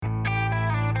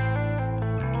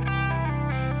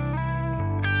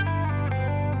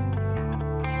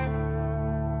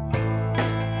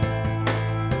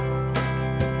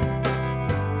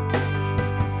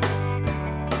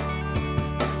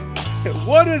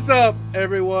What is up,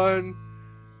 everyone?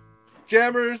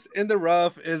 Jammers in the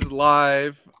Rough is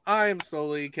live. I am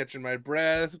slowly catching my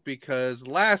breath because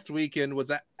last weekend was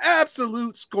an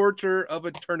absolute scorcher of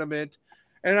a tournament,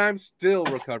 and I'm still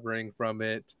recovering from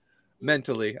it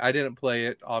mentally. I didn't play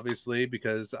it, obviously,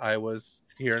 because I was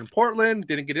here in Portland,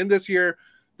 didn't get in this year.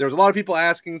 There was a lot of people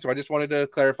asking, so I just wanted to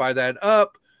clarify that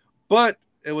up. But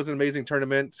it was an amazing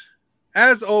tournament.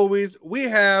 As always, we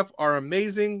have our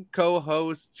amazing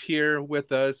co-hosts here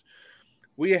with us.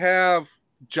 We have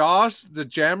Josh, the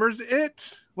Jammers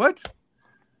What?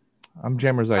 I'm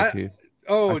Jammers IT.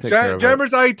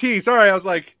 Jammers IT. Sorry, I was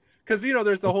like, because,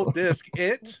 there's the whole disc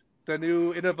the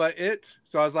new Innova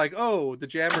So I was like, oh, the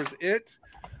Jammers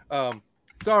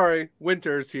Sorry,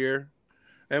 Winter's here.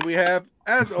 And we have,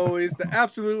 as always, the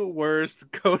absolute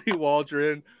worst, Cody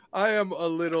Waldron. I am a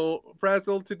little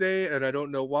frazzled today, and I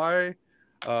don't know why.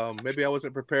 Maybe I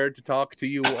wasn't prepared to talk to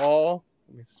you all.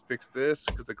 Let me fix this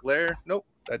because the glare. Nope,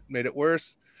 that made it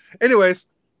worse. Anyways,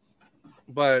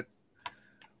 but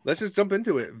let's just jump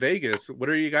into it. Vegas, what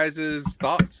are you guys'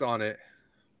 thoughts on it?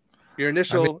 Your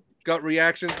initial gut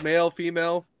reactions, male,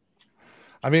 female?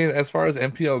 I mean, as far as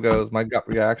MPO goes, my gut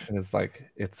reaction is like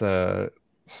it's a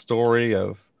story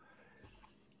of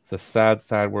the sad,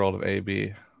 sad world of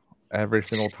AB. Every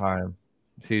single time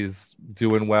he's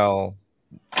doing well,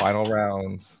 final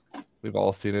rounds, we've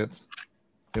all seen it.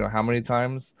 You know, how many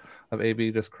times of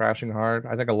AB just crashing hard?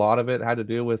 I think a lot of it had to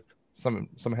do with some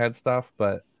head stuff,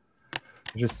 but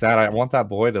it's just sad. I want that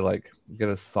boy to like get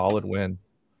a solid win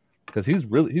because he's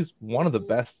one of the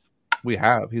best we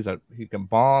have. He can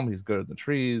bomb. He's good at the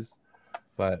trees,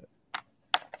 but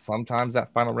sometimes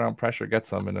that final round pressure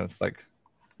gets him, and it's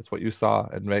what you saw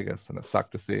in Vegas, and it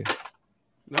sucked to see.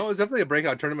 No, it's definitely a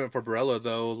breakout tournament for Barella,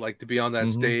 though. Like to be on that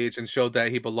stage and show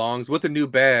that he belongs with a new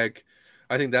bag.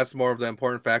 I think that's more of the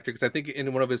important factor because I think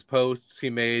in one of his posts he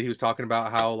was talking about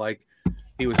how like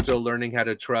he was still learning how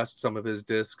to trust some of his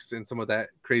discs in some of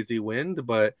that crazy wind,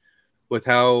 but with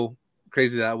how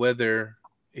crazy that weather,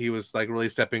 he was like really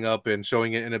stepping up and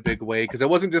showing it in a big way because it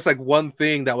wasn't just like one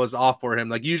thing that was off for him.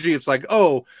 Like usually it's like,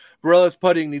 oh, Barella's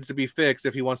putting needs to be fixed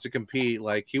if he wants to compete.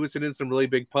 Like he was hitting some really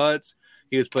big putts.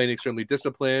 He was playing extremely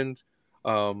disciplined.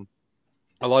 A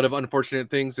lot of unfortunate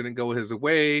things didn't go his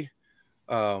way.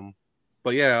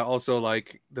 But yeah, also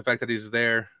like the fact that he's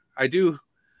there. I do.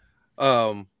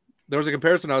 There was a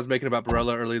comparison I was making about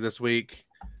Barella early this week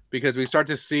because we start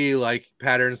to see like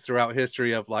patterns throughout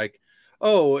history of like,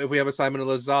 oh, if we have a Simon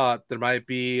Lizotte, there might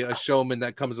be a showman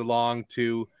that comes along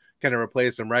to kind of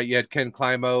replace him, right? You had Ken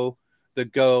Climo, the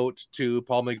GOAT, to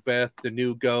Paul McBeth, the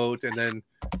new GOAT, and then,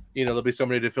 there'll be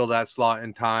somebody to fill that slot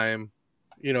in time,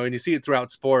 and you see it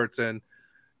throughout sports. And,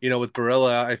 with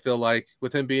Barella, I feel like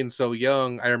with him being so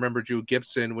young, I remember Drew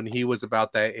Gibson when he was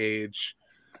about that age,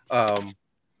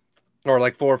 or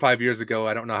like 4 or 5 years ago.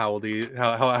 I don't know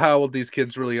how old these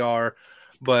kids really are.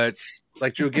 But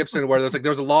like Drew Gibson, where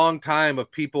there was a long time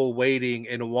of people waiting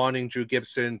and wanting Drew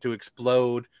Gibson to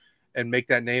explode and make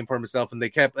that name for himself. And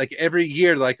they kept like every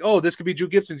year, like, oh, this could be Drew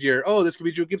Gibson's year. Oh, this could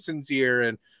be Drew Gibson's year.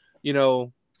 And,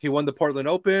 he won the Portland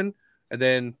Open. And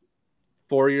then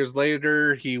 4 years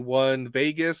later, he won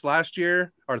Vegas last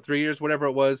year or 3 years, whatever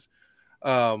it was.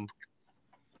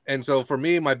 And so for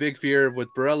me, my big fear with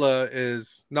Barella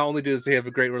is not only does he have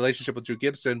a great relationship with Drew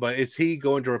Gibson, but is he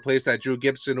going to replace that Drew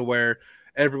Gibson where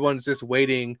everyone's just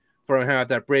waiting for him to have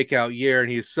that breakout year, and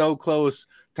he's so close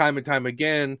time and time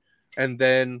again, and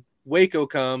then Waco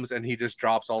comes and he just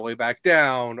drops all the way back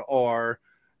down, or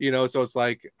so it's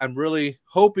like I'm really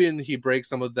hoping he breaks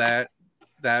some of that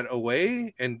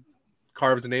away and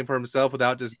carves a name for himself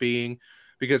without just being,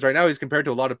 because right now he's compared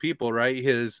to a lot of people, right?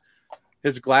 His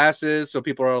glasses, so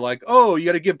people are like, oh, you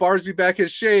got to give Barsby back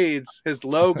his shades. His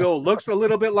logo looks a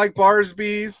little bit like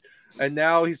Barsby's. And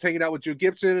now he's hanging out with Drew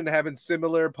Gibson and having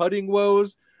similar putting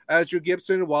woes as Drew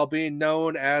Gibson while being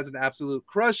known as an absolute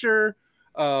crusher.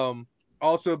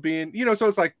 Also being, so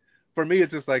it's like, for me,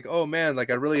 it's just like, oh man, like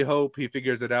I really hope he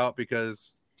figures it out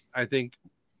because I think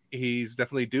he's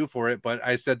definitely due for it. But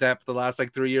I said that for the last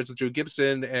like 3 years with Drew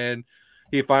Gibson, and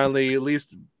he finally at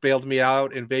least bailed me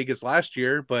out in Vegas last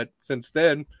year. But since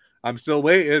then, I'm still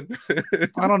waiting.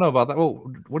 I don't know about that.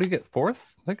 Well, what did he get? Fourth?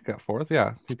 I think he got fourth.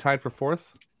 Yeah, he tied for fourth.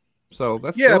 So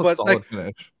that's still a solid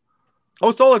finish.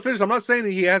 Oh, solid finish. I'm not saying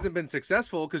that he hasn't been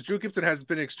successful because Drew Gibson has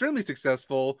been extremely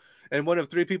successful and one of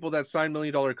 3 people that signed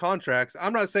 $1 million contracts.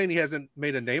 I'm not saying he hasn't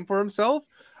made a name for himself.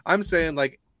 I'm saying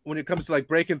like when it comes to like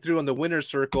breaking through on the winner's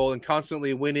circle and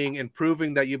constantly winning and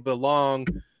proving that you belong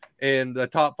in the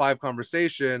top 5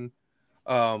 conversation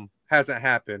hasn't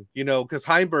happened, because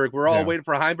Heimberg, we're all waiting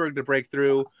for Heimberg to break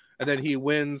through. and then he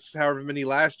wins however many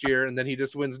last year, and then he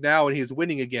just wins now, and he's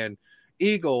winning again.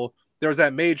 Eagle, there was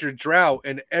that major drought,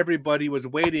 and everybody was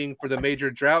waiting for the major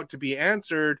drought to be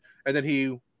answered, and then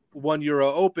he won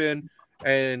Euro Open,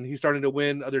 and he's starting to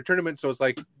win other tournaments. So it's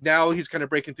like now he's kind of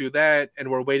breaking through that, and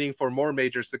we're waiting for more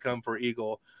majors to come for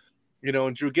Eagle.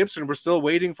 And Drew Gibson, we're still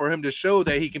waiting for him to show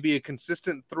that he can be a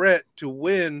consistent threat to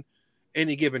win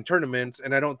any given tournaments,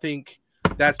 and I don't think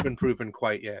that's been proven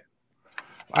quite yet.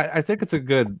 I think it's a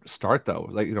good start, though.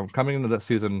 Like, coming into that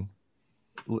season,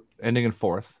 ending in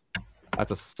 4th,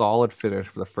 that's a solid finish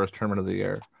for the first tournament of the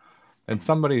year. And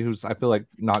somebody who's, I feel like,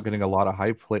 not getting a lot of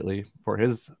hype lately for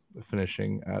his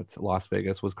finishing at Las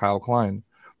Vegas was Kyle Klein.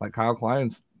 Like, Kyle Klein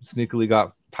sneakily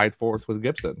got tied 4th with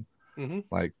Gibson. Mm-hmm.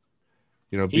 Like,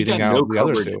 beating out the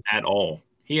other two. At all.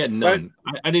 He had none.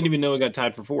 Right. I didn't even know he got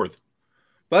tied for 4th.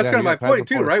 But that's kind of my point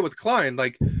too, right? With Klein,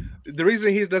 like the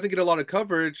reason he doesn't get a lot of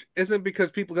coverage isn't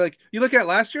because people like you look at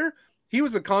last year, he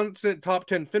was a constant top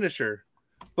 10 finisher,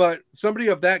 but somebody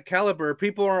of that caliber,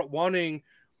 people aren't wanting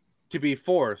to be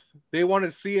 4th. They want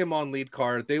to see him on lead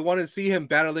card. They want to see him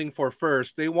battling for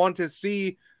first. They want to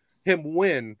see him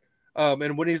win.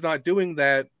 And when he's not doing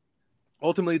that,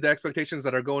 ultimately the expectations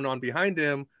that are going on behind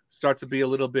him starts to be a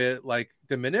little bit like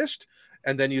diminished.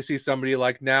 And then you see somebody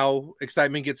like now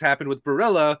excitement gets happened with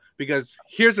Barella because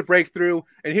here's a breakthrough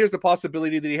and here's the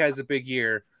possibility that he has a big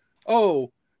year.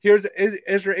 Oh, here's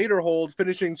Ezra Aderhold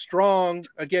finishing strong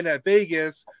again at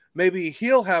Vegas. Maybe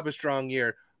he'll have a strong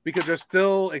year because there's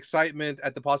still excitement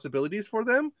at the possibilities for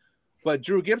them. But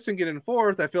Drew Gibson getting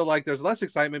 4th, I feel like there's less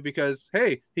excitement because,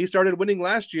 hey, he started winning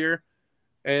last year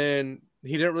and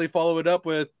he didn't really follow it up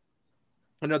with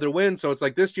another win. So it's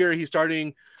like this year he's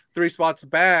starting 3 spots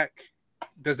back.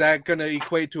 Does that going to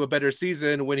equate to a better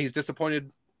season when he's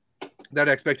disappointed that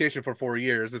expectation for 4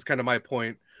 years? Is kind of my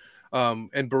point.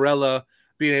 And Barella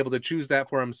being able to choose that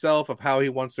for himself of how he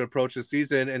wants to approach the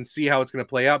season and see how it's going to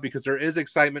play out, because there is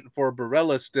excitement for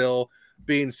Barella still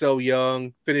being so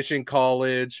young, finishing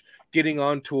college, getting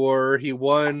on tour. He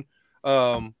won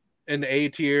an A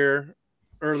tier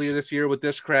earlier this year with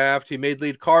Discraft. He made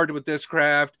lead card with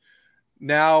Discraft.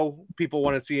 Now people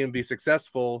want to see him be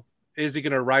successful. Is he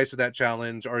going to rise to that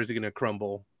challenge or is he going to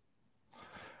crumble?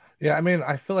 Yeah, I mean,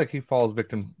 I feel like he falls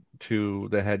victim to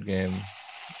the head game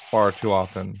far too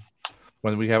often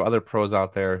when we have other pros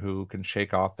out there who can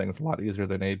shake off things a lot easier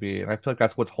than AB. And I feel like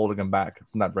that's what's holding him back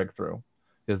from that breakthrough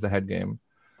is the head game.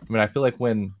 I mean, I feel like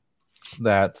when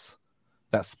that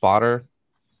spotter,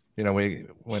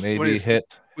 when AB hit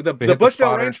with the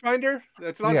Bushnell rangefinder,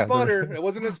 that's not a spotter. It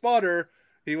wasn't a spotter.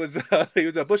 He was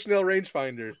a Bushnell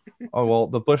rangefinder. Oh, well,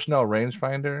 the Bushnell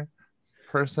rangefinder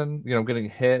person,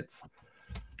 getting hit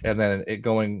and then it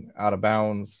going out of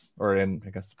bounds or in,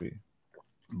 I guess, to be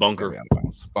bunker. Out of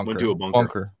bounds. Went to a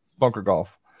bunker. Bunker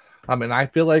golf. I mean, I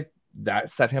feel like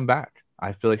that set him back.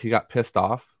 I feel like he got pissed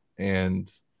off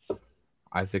and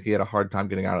I think he had a hard time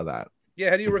getting out of that.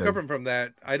 Yeah, how do you recover from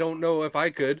that? I don't know if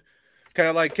I could. Kind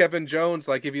of like Kevin Jones,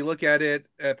 like if you look at it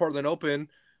at Portland Open,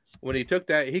 when he took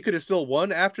that, he could have still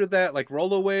won after that, like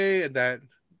roll away and that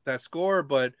score,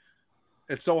 but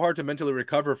it's so hard to mentally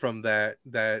recover from that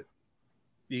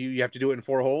you have to do it in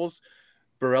 4 holes.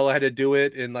 Barella had to do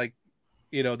it in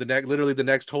literally the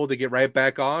next hole to get right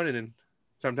back on, and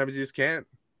sometimes you just can't.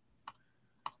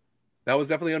 That was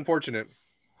definitely unfortunate.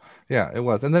 Yeah, it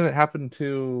was. And then it happened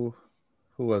to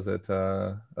who was it?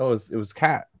 It was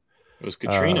Kat. It was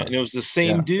Katrina, and it was the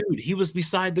same dude. He was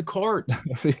beside the cart.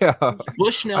 Yeah.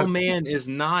 Bushnell man is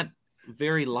not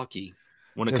very lucky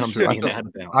when it comes to being out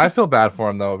of bounds. I feel bad for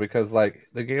him, though, because,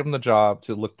 they gave him the job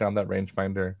to look down that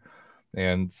rangefinder,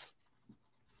 and,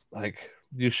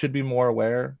 you should be more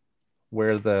aware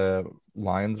where the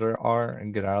lines are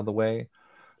and get out of the way.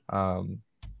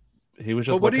 He was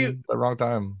just looking at the wrong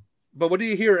time. But what do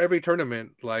you hear every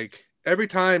tournament? Every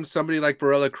time somebody like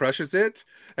Barella crushes it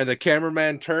and the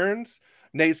cameraman turns,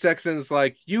 Nate Sexton's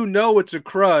like, it's a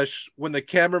crush when the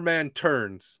cameraman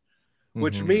turns,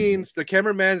 which means the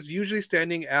cameraman's usually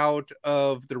standing out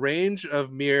of the range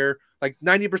of mere 90%,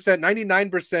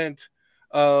 99%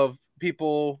 of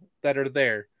people that are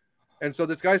there. And so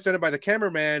this guy's standing by the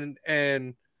cameraman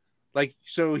and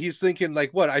so he's thinking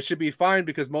what? I should be fine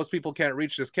because most people can't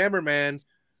reach this cameraman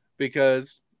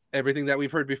because everything that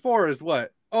we've heard before is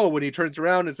what? Oh, when he turns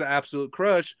around, it's an absolute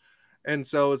crush. And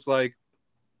so it's by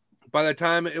the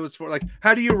time it was for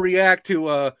how do you react to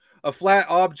a flat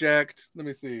object? Let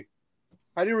me see.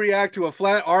 How do you react to a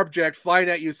flat object flying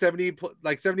at you 70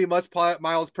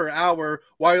 miles per hour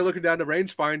while you're looking down the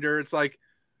rangefinder? It's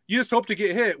you just hope to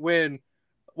get hit when,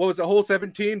 what was it, hole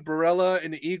 17, Barella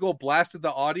and the Eagle blasted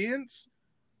the audience?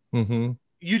 Mm-hmm.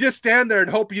 you just stand there and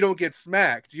hope you don't get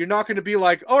smacked. You're not going to be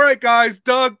like, all right, guys,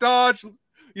 dodge,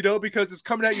 because it's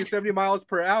coming at you 70 miles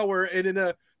per hour. And in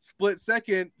a split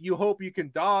second, you hope you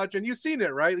can dodge. And you've seen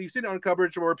it, right? You've seen it on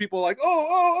coverage where people are like,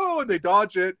 oh, and they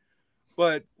dodge it.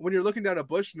 But when you're looking down a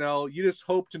Bushnell, you just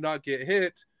hope to not get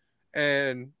hit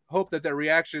and hope that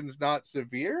reaction's not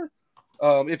severe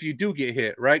if you do get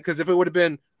hit, right? Because if it would have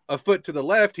been a foot to the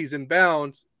left, he's in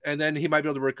bounds, and then he might be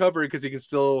able to recover because he can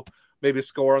still maybe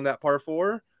score on that par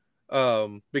 4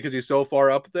 because he's so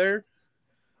far up there.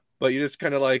 But you just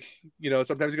kind of like,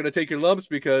 sometimes you're going to take your lumps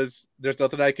because there's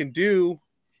nothing I can do,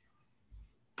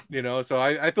 so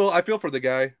I feel for the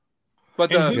guy.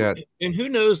 But who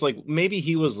knows, like maybe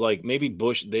he was like, maybe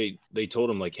Bush, they told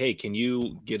him like, hey, can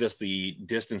you get us the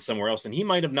distance somewhere else? And he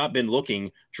might have not been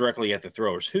looking directly at the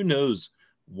throwers. Who knows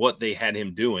what they had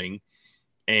him doing?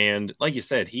 And like you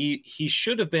said, he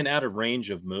should have been out of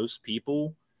range of most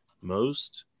people,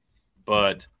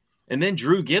 but and then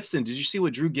Drew Gibson, did you see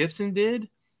what Drew Gibson did?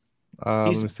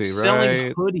 He's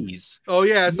selling hoodies. Oh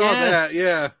yeah, I saw that.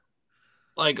 Yeah.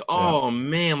 Like, oh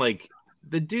man, like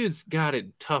the dude's got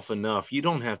it tough enough. You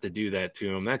don't have to do that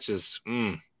to him. That's just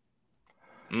Yeah,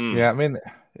 I mean,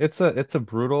 it's a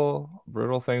brutal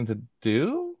thing to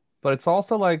do, but it's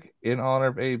also like in honor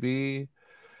of AB,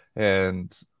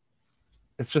 and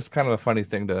it's just kind of a funny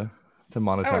thing to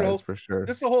monetize for sure.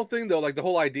 This is the whole thing though, like the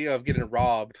whole idea of getting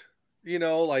robbed. You're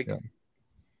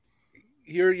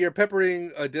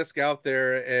peppering a disc out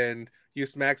there and you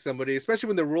smack somebody, especially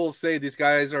when the rules say these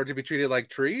guys are to be treated like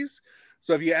trees.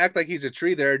 So if you act like he's a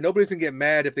tree there, nobody's going to get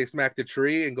mad if they smack the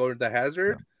tree and go into the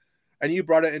hazard. Yeah. And you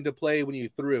brought it into play when you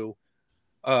threw.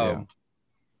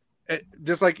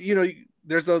 Just like,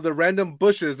 there's the random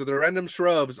bushes or the random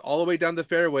shrubs all the way down the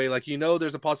fairway. Like,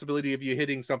 there's a possibility of you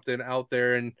hitting something out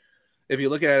there. And if you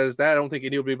look at it as that, I don't think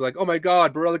anybody would be like, oh my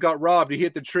God, Barela got robbed. He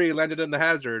hit the tree, landed in the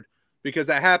hazard. Because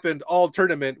that happened all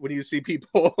tournament when you see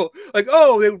people like,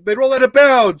 oh, they roll out of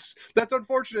bounds. That's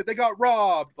unfortunate. They got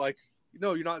robbed. Like,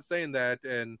 you're not saying that.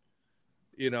 And,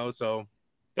 so.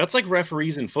 That's like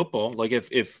referees in football. Like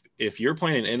if you're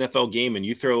playing an NFL game and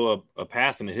you throw a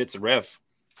pass and it hits a ref.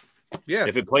 Yeah.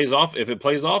 If it plays off them,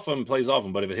 plays off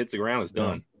them. But if it hits the ground, it's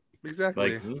done.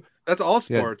 Exactly. Like, that's all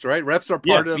sports, right? Refs are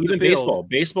part of even the field.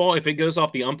 Baseball, if it goes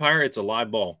off the umpire, it's a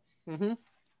live ball. Mm-hmm.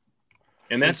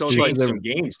 And that's changed some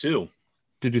games too.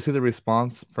 Did you see the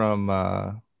response from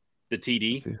the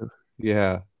TD?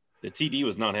 Yeah. The TD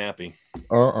was not happy.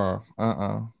 What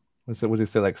did he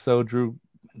say? Like, so Drew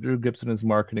Gibson is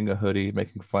marketing a hoodie,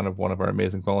 making fun of one of our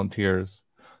amazing volunteers,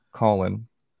 Colin.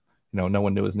 No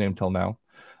one knew his name till now.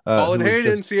 Colin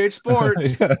Hayden, CH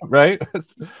Sports. Yeah, right?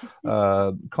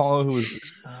 Colin,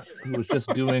 who was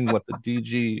just doing what the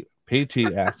DG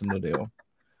PT asked him to do.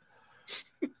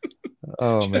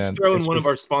 Oh just man, throwing one of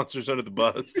our sponsors under the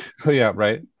bus. Yeah,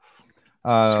 right.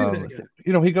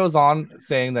 He goes on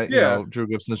saying that Drew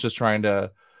Gibson is just trying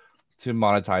to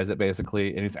monetize it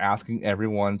basically, and he's asking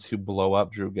everyone to blow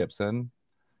up Drew Gibson,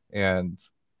 and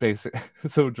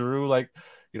so Drew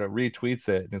retweets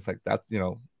it, and it's like that.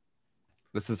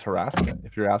 This is harassment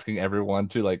if you're asking everyone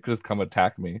to just come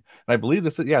attack me. And I believe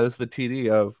this is the TD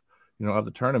of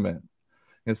the tournament,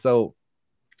 and so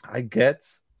I get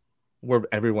where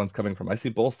everyone's coming from. I see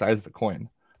both sides of the coin.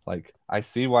 Like, I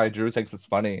see why Drew thinks it's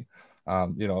funny.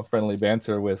 Friendly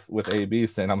banter with AB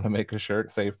saying, I'm going to make a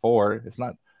shirt say 4. It's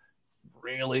not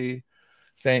really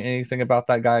saying anything about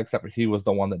that guy except he was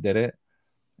the one that did it.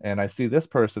 And I see this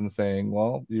person saying,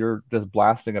 well, you're just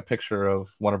blasting a picture of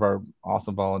one of our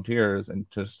awesome volunteers and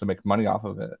just to make money off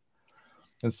of it.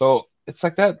 And so it's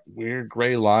like that weird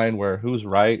gray line where who's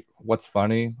right, what's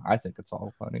funny. I think it's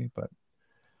all funny, but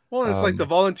well, it's like the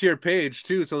volunteer page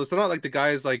too. So it's not like the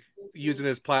guy's like using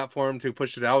his platform to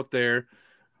push it out there.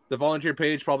 The volunteer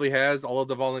page probably has all of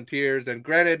the volunteers. And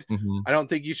granted, I don't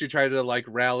think you should try to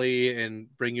rally and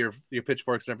bring your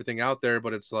pitchforks and everything out there.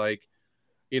 But it's like,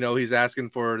 he's asking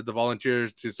for the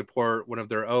volunteers to support one of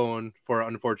their own for an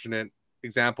unfortunate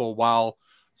example while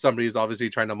somebody's obviously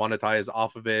trying to monetize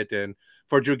off of it. And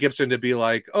for Drew Gibson to be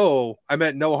like, oh, I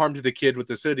meant no harm to the kid with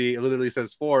the city. It literally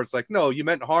says 4. It's like, no, you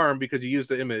meant harm because you used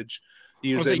the image.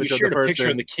 You used the image of the person.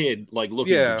 Picture of the kid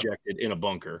looking dejected in a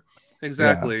bunker.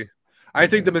 Exactly. Yeah. I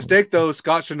think the mistake though,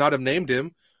 Scott should not have named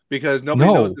him because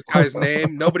nobody knows this guy's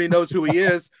name. Nobody knows who he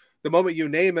is. The moment you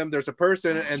name him, there's a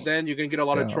person, and then you can get a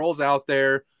lot of trolls out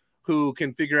there who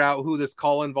can figure out who this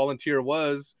Colin volunteer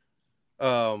was.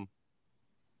 Colin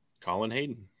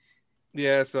Hayden.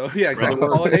 Yeah, so exactly.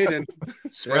 Colin Hayden.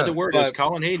 Spread the word. It's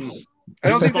Colin Hayden. I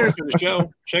don't think there's the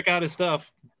show. Check out his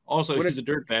stuff. Also, he's a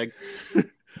dirtbag.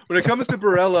 When it comes to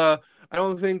Barela, I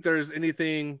don't think there's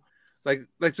anything like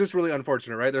just really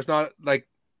unfortunate, right?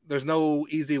 There's no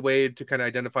easy way to kind of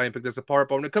identify and pick this apart.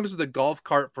 But when it comes to the golf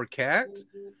cart for Cat,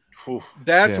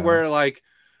 that's where like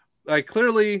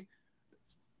clearly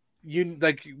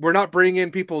we're not bringing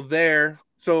in people there.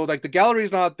 So like the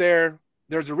gallery's not there.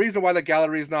 There's a reason why the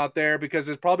gallery's not there, because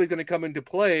it's probably going to come into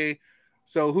play.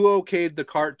 So who okayed the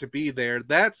cart to be there?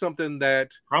 That's something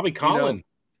that probably Colin. You know,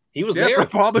 he was there.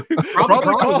 Probably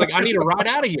Colin was like, I need to ride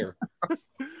out of here.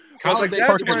 Colin, like,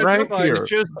 that's where right here. It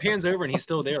shows pans over and he's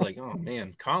still there. Like, oh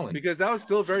man, Colin. Because that was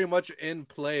still very much in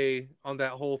play on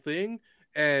that whole thing.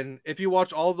 And if you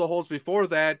watch all of the holes before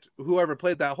that, whoever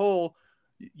played that hole,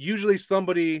 usually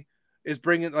somebody is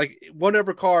bringing like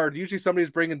whatever card. Usually somebody's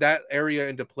bringing that area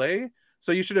into play.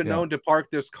 So you should have known to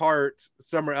park this cart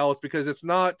somewhere else, because it's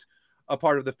not a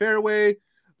part of the fairway.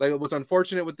 Like, it was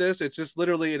unfortunate with this. It's just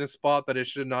literally in a spot that it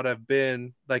should not have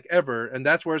been, like, ever. And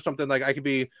that's where something like I could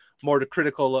be more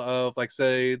critical of, like,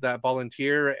 say, that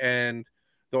volunteer and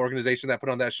the organization that put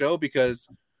on that show, because,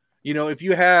 you know, if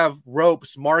you have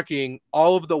ropes marking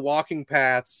all of the walking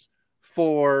paths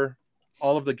for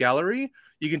all of the gallery,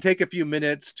 you can take a few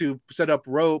minutes to set up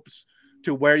ropes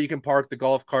to where you can park the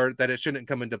golf cart that it shouldn't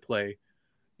come into play,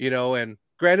 you know. And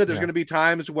granted, there's going to be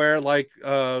times where, like,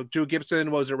 Drew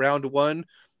Gibson was at round 1,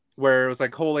 where it was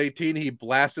like hole 18, he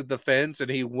blasted the fence and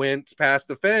he went past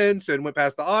the fence and went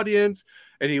past the audience,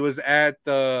 and he was at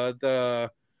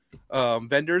the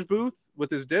vendor's booth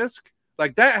with his disc.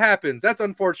 Like, that happens. That's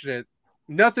unfortunate.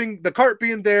 Nothing, the cart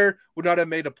being there would not have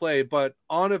made a play, but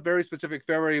on a very specific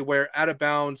fairway where out of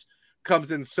bounds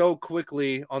comes in so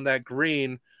quickly on that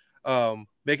green,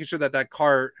 making sure that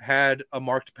cart had a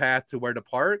marked path to where to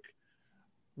park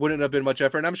wouldn't have been much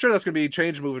effort. And I'm sure that's going to be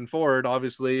changed moving forward,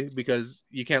 obviously, because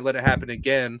you can't let it happen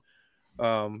again,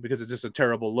 because it's just a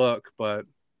terrible look. But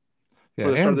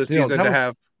for the start of the season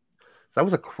that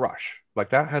was a crush. Like,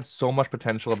 that had so much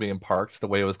potential of being parked the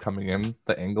way it was coming in,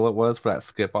 the angle it was for that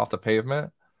skip off the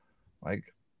pavement.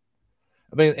 Like,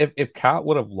 I mean, if Cat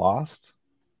would have lost,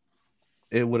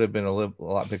 it would have been a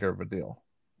lot bigger of a deal.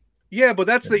 Yeah, but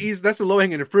that's that's the low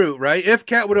hanging fruit, right? If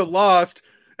Cat would have lost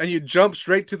and you jump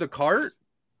straight to the cart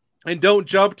and don't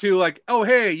jump to, like, oh,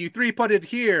 hey, you 3-putted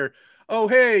here. Oh,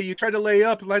 hey, you tried to lay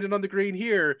up and landed on the green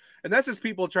here. And that's just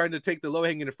people trying to take the low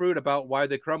hanging fruit about why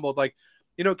they crumbled. Like,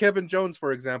 you know, Kevin Jones,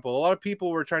 for example, a lot of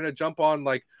people were trying to jump on,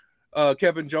 like,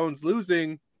 Kevin Jones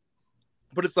losing.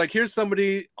 But it's like, here's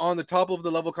somebody on the top of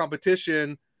the level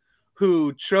competition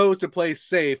who chose to play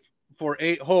safe for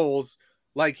 8 holes,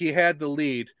 like he had the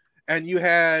lead. And you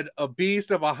had a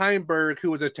beast of a Heimberg who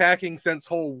was attacking since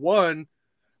hole 1.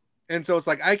 And so it's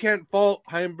like, I can't fault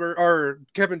Heimberg or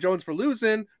Kevin Jones for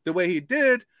losing the way he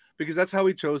did, because that's how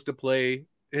he chose to play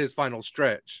his final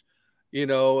stretch, you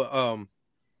know.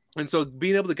 And so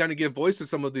being able to kind of give voice to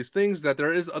some of these things, that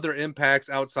there is other impacts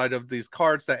outside of these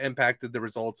cards that impacted the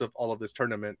results of all of this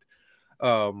tournament.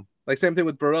 Like, same thing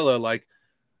with Barela. Like,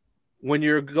 when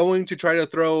you're going to try to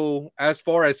throw as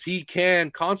far as he can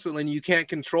constantly, and you can't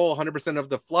control 100% of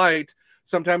the flight,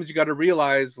 sometimes you got to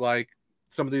realize, like,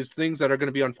 some of these things that are going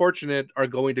to be unfortunate are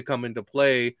going to come into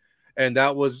play. And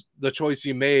that was the choice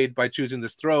you made by choosing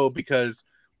this throw, because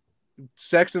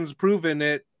Sexton's proven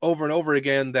it over and over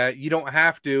again that you don't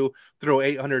have to throw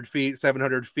 800 feet,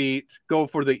 700 feet, go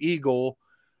for the eagle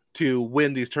to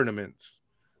win these tournaments.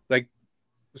 Like,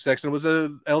 Sexton was a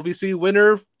LVC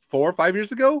winner 4 or 5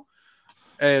 years ago.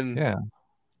 And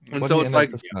so it's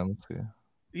like,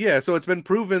 so it's been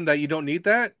proven that you don't need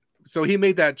that. So he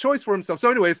made that choice for himself. So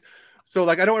anyways, so,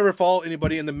 like, I don't ever fault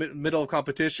anybody in the middle of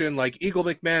competition, like Eagle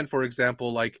McMahon, for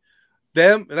example. Like,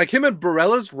 him and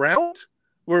Barela's round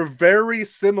were very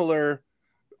similar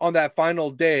on that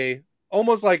final day,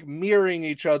 almost like mirroring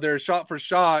each other shot for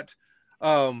shot.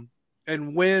 And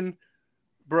when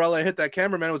Barela hit that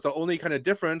cameraman was the only kind of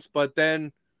difference, but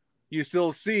then you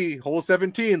still see hole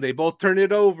 17, they both turn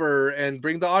it over and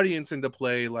bring the audience into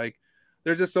play. Like,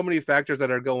 there's just so many factors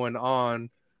that are going on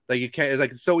that you can't,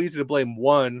 like, it's so easy to blame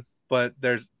one, but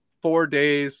there's 4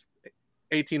 days,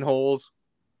 18 holes,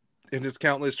 and just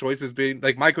countless choices being,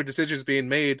 like, micro decisions being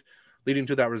made leading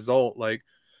to that result. Like,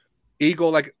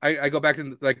 Eagle, like, I go back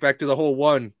to the hole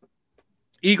 1.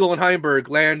 Eagle and Heimberg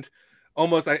land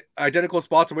almost identical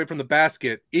spots away from the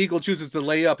basket. Eagle chooses to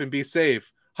lay up and be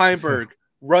safe. Heimberg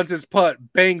runs his putt,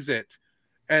 bangs it.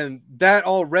 And that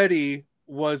already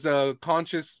was a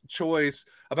conscious choice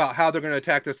about how they're going to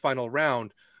attack this final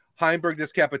round. Heimberg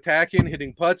just kept attacking,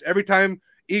 hitting putts. Every time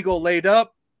Eagle laid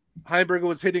up, Heimberg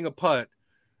was hitting a putt.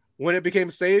 When it became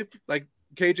safe, like,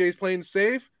 KJ's playing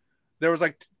safe, there was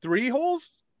like 3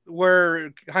 holes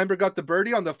where Heimberg got the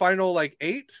birdie on the final, like,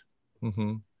 8.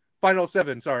 Mm-hmm. Final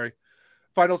 7, sorry.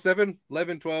 Final 7,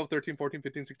 11, 12, 13, 14,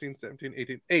 15, 16, 17,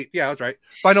 18, 8. Yeah, I was right.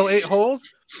 Final 8 holes.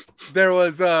 There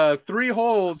was 3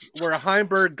 holes where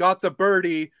Heimburg got the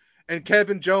birdie and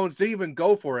Kevin Jones didn't even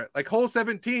go for it. Like hole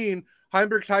 17,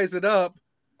 Heimburg ties it up.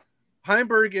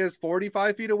 Heimburg is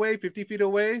 45 feet away, 50 feet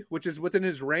away, which is within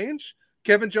his range.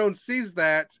 Kevin Jones sees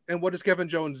that, and what does Kevin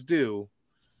Jones do?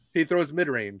 He throws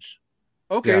mid-range.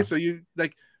 Okay, Yeah. so you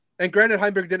like, and granted,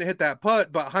 Heimburg didn't hit that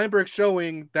putt, but Heimburg's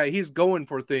showing that he's going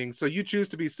for things. So you choose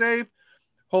to be safe.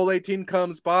 Hole 18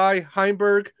 comes by.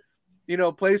 Heimburg,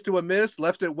 plays to a miss,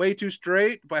 left it way too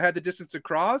straight, but had the distance to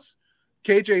cross.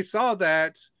 KJ saw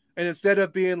that, and instead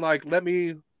of being like, let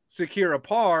me secure a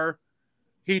par,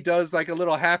 he does like a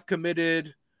little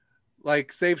half-committed,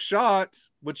 like safe shot,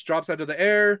 which drops out of the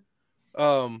air,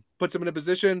 puts him in a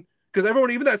position. Because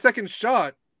everyone, even that second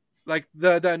shot, like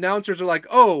the announcers are like,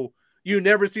 oh, you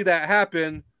never see that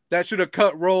happen. That should have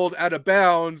cut rolled out of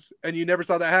bounds, and you never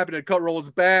saw that happen. And cut rolls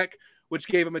back, which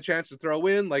gave him a chance to throw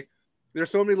in. Like,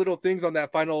 there's so many little things on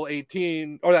that final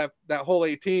 18 or that whole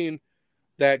 18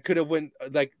 that could have went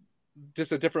like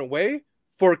just a different way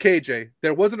for KJ.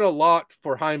 There wasn't a lot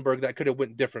for Heimburg that could have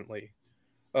went differently.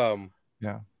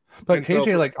 Yeah. But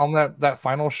KJ, like on that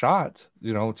final shot,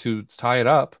 to tie it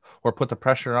up or put the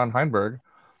pressure on Heimburg,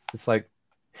 it's like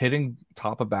hitting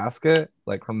top of basket,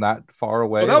 like from that far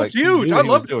away. That was huge. I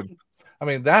loved it. I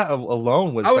mean, that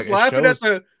alone was. I was laughing at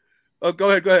the. Oh, go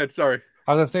ahead. Sorry.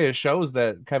 I was gonna say it shows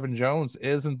that Kevin Jones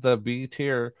isn't the B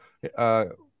tier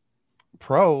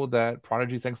pro that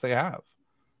Prodigy thinks they have.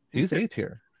 He's A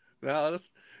tier. No,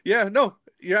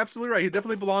 you're absolutely right. He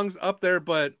definitely belongs up there,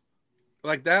 but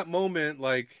like that moment,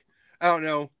 like I don't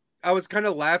know. I was kind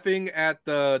of laughing at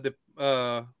the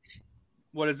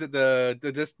what is it, the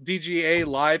DGA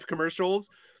live commercials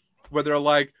where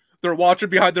they're watching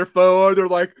behind their phone. They're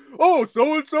like, oh,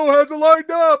 so and so has it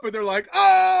lined up, and they're like,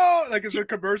 oh, like it's a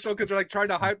commercial because they're like trying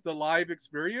to hype the live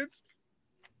experience.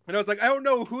 And I was like, I don't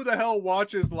know who the hell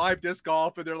watches live disc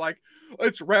golf, and they're like,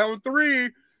 it's round 3.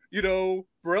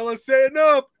 Barella's setting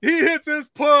up. He hits his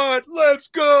putt. Let's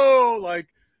go. Like,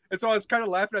 and so I was kind of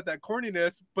laughing at that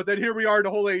corniness. But then here we are to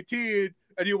hole 18,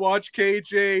 and you watch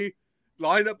KJ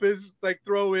line up his like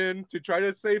throw in to try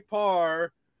to save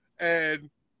par, and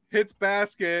hits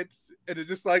basket, and it's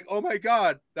just like, oh my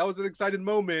god, that was an exciting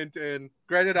moment. And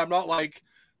granted, I'm not like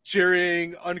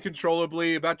cheering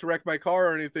uncontrollably, about to wreck my car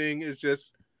or anything. It's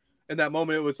just in that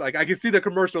moment, it was like I can see the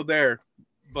commercial there,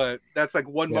 but that's like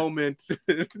one moment.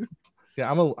 Yeah,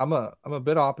 I'm a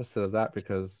bit opposite of that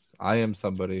because I am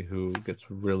somebody who gets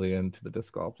really into the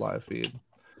disc golf live feed. And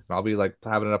I'll be like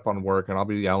having it up on work, and I'll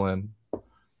be yelling,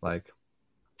 like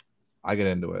I get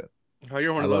into it. Oh,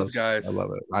 you're one of those guys. I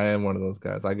love it. I am one of those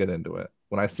guys. I get into it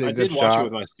when I see a I good did shot. watch it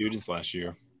with my students last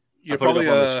year. You're I put probably it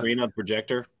up on the screen on the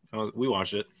projector. We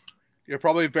watched it. You're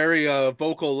probably very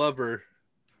vocal lover.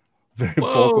 Very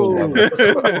vocal lover.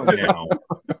 Now.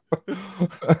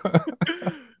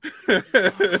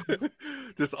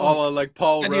 Just all on like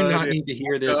Paul Rudd. I do not need to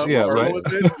hear this. Yeah, right.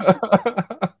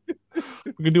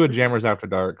 We can do a Jammers After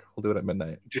Dark. We'll do it at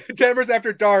midnight. Jammers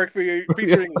After Dark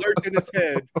featuring Lurch in his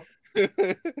head.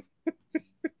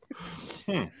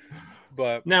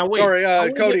 But now, wait,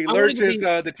 sorry, Cody. Lurch is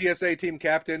the TSA team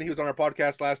captain. He was on our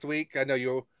podcast last week. I know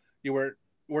you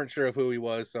weren't sure of who he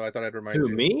was, so I thought I'd remind you.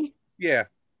 Who, me? Yeah.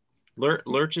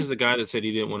 Lurch is the guy that said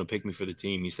he didn't want to pick me for the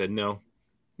team. He said no.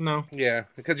 Yeah,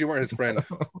 because you weren't his friend.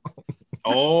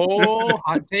 Oh,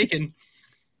 hot taken.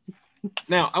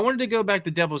 Now, I wanted to go back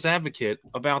to Devil's Advocate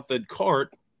about the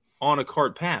cart on a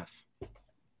cart path.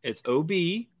 It's OB.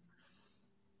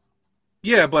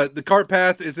 Yeah, but the cart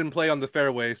path is in play on the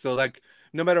fairway. So, like,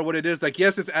 no matter what it is, like,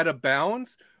 yes, it's out of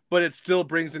bounds, but it still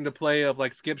brings into play of,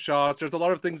 like, skip shots. There's a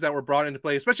lot of things that were brought into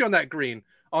play, especially on that green,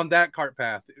 on that cart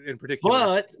path in particular.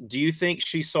 But do you think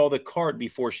she saw the cart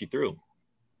before she threw?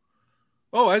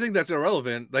 Oh, I think that's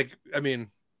irrelevant. Like, I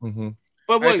mean... Mm-hmm.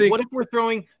 But wait, what if we're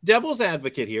throwing devil's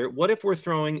advocate here? What if we're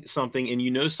throwing something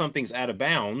and something's out of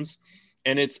bounds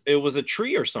and it was a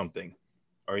tree or something?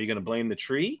 Are you going to blame the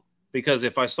tree? Because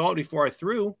if I saw it before I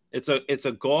threw, it's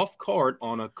a golf cart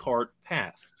on a cart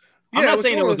path. I'm not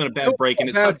saying it wasn't a bad break and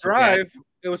it's not drive.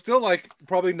 It was still like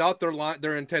probably not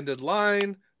their intended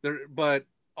line. But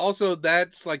also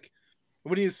that's like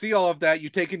when you see all of that, you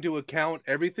take into account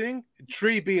everything.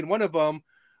 Tree being one of them.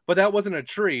 But that wasn't a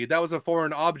tree. That was a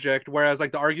foreign object. Whereas,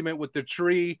 like, the argument with the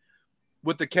tree,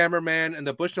 with the cameraman and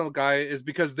the Bushnell guy is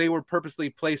because they were purposely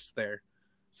placed there.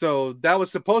 So that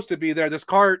was supposed to be there. This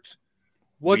cart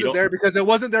wasn't there because it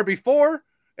wasn't there before.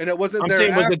 and it wasn't. I'm there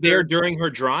saying, was after. it there during her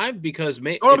drive? Because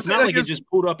Oh, it's not like it just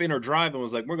pulled up in her drive and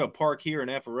was like, "We're gonna park here and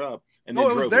F her up," and then it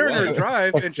was drove there away. in her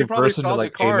drive, Like and she the probably person saw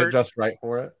that, the aimed it cart. just right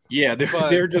for it. Yeah,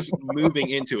 they're just moving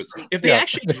into it. If they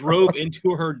actually drove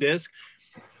into her disc,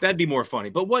 that'd be more funny.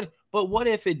 But what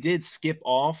if it did skip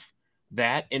off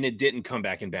that and it didn't come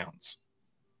back in bounds?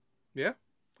 Yeah,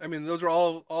 I mean, those are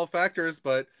all factors,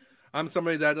 but I'm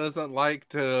somebody that doesn't like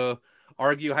to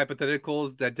argue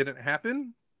hypotheticals that didn't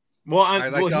happen. Well, I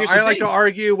like to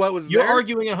argue what was You're there.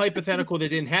 arguing a hypothetical that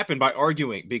didn't happen by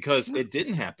arguing because it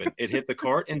didn't happen. It hit the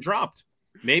cart and dropped.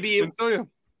 Maybe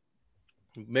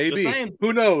maybe.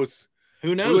 Who knows?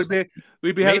 Who knows?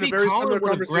 We'd be having a very similar would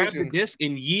have conversation. grabbed the disc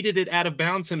and yeeted it out of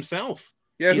bounds himself.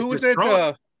 Yeah, who was it?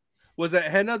 Was it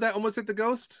Henna that almost hit the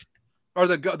ghost? Or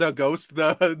the ghost?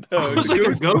 The was like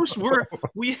a ghost?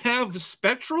 We have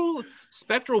spectral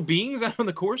beings out on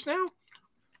the course now?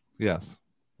 Yes,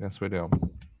 we do.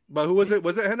 But who was it?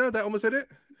 Was it Henna that almost hit it?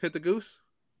 Hit the goose?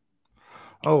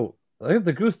 Oh, I think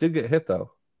the goose did get hit,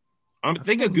 though. I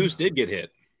think a goose did get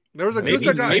hit. There was a goose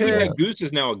that got hit. Maybe that goose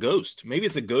is now a ghost. Maybe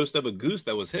it's a ghost of a goose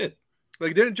that was hit.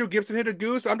 Like, didn't Joe Gibson hit a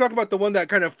goose? I'm talking about the one that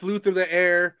kind of flew through the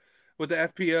air with the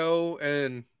FPO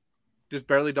and just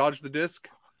barely dodged the disc.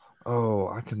 Oh,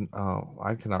 I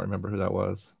cannot remember who that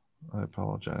was. I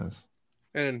apologize.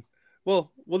 And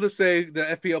well, we'll just say the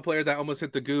FPO player that almost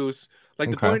hit the goose. Like,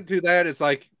 the point to that is,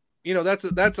 like, you know, that's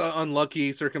an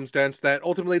unlucky circumstance that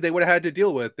ultimately they would have had to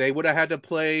deal with. They would have had to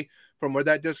play from where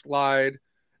that disc lied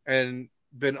and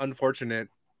been unfortunate.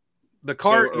 The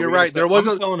cart, you're right. There was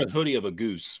selling a hoodie of a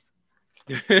goose.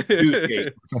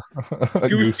 Goosegate.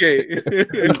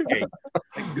 Goosegate.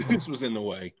 Goose was in the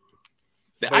way.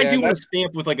 I do want a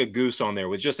stamp with like a goose on there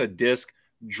with just a disc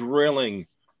drilling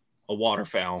a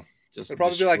waterfowl. It'd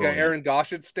probably be like an Aaron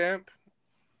Gossett stamp.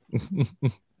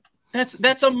 That's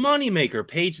a moneymaker,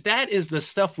 Paige. That is the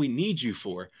stuff we need you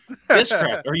for.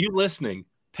 Discraft, are you listening?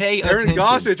 Pay Aaron attention.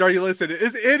 Gossett, are you listening?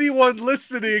 Is anyone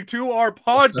listening to our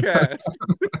podcast?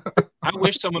 I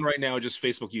wish someone right now just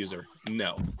Facebook user.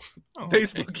 No. Oh,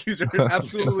 Facebook user,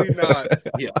 absolutely not.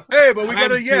 Yeah. Hey, but we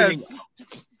got a yes.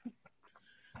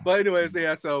 But anyways,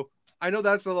 yeah, so I know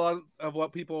that's a lot of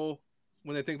what people,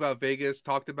 when they think about Vegas,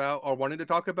 talked about or wanted to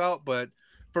talk about. But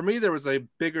for me, there was a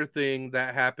bigger thing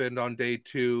that happened on day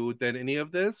 2 than any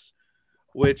of this,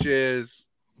 which is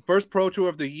first Pro Tour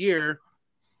of the year.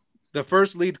 The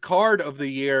first lead card of the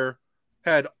year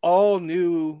had all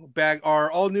new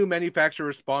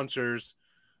manufacturer sponsors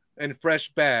and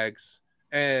fresh bags.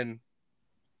 And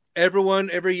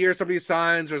every year somebody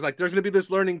signs, there's going to be this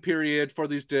learning period for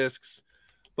these discs.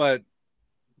 But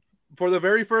for the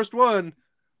very first one,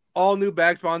 all new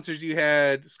bag sponsors. You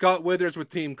had Scott Withers with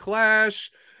Team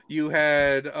Clash. You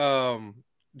had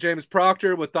James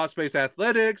Proctor with Thought Space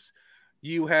Athletics.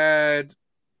 You had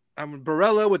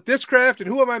Barella with Discraft. And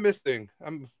who am I missing?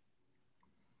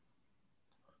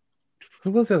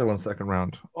 Who was the other one second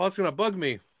round? Oh, it's going to bug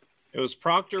me. It was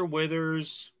Proctor,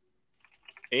 Withers,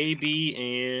 AB,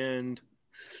 and...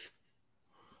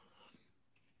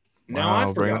 Now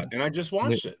I forgot, and I just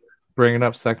watched it. Bringing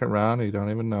up second round, you don't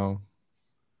even know.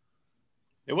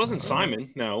 It wasn't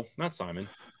Simon. No, not Simon.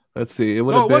 Let's see. It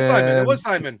was Simon. It was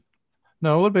Simon.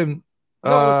 No, it would have been.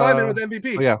 No, it was Simon with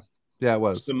MVP. Oh, yeah, it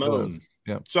was. Simone. It was.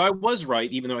 Yeah. So I was right,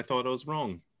 even though I thought I was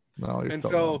wrong. No, you're and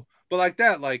still so, wrong. But like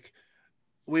that, like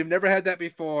we've never had that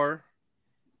before.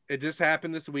 It just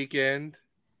happened this weekend.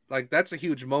 Like that's a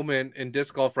huge moment in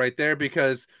disc golf right there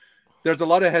because there's a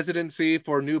lot of hesitancy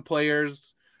for new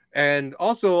players. And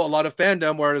also a lot of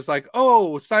fandom where it's like,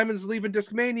 oh, Simon's leaving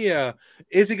Discmania.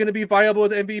 Is he going to be viable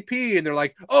with MVP? And they're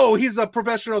like, oh, he's a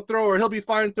professional thrower. He'll be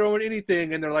fine throwing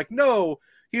anything. And they're like, no,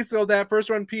 he's still that first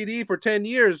run PD for 10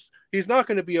 years. He's not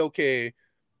going to be okay.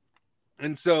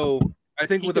 And so I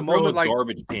think with a moment like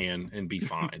garbage can and be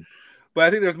fine. But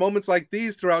I think there's moments like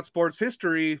these throughout sports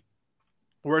history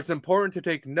where it's important to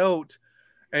take note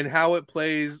and how it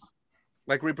plays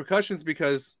like repercussions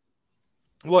because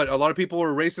a lot of people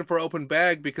were racing for open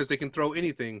bag because they can throw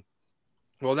anything.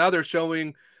 Well, now they're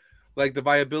showing like the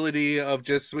viability of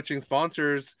just switching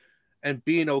sponsors and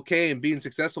being okay and being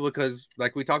successful because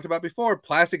like we talked about before,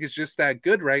 plastic is just that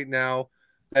good right now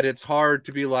that it's hard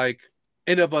to be like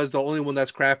Innova's the only one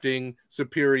that's crafting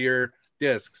superior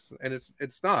discs. And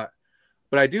it's not.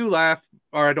 But I do laugh,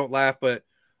 or I don't laugh, but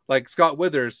like Scott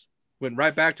Withers went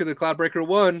right back to the Cloudbreaker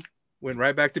 1, went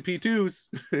right back to P2s.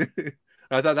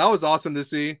 I thought that was awesome to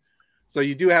see. So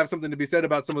you do have something to be said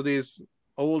about some of these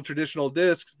old traditional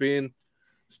discs being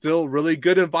still really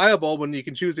good and viable when you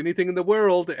can choose anything in the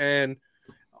world and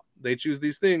they choose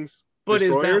these things. But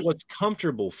is that Destroyers? what's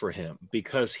comfortable for him?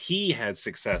 Because he had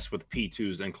success with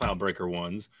P2s and Cloudbreaker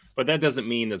 1s, but that doesn't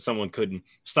mean that Simon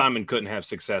couldn't have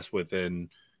success with an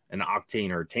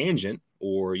Octane or Tangent,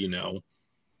 or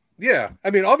Yeah, I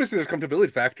mean, obviously there's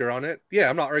comfortability factor on it. Yeah,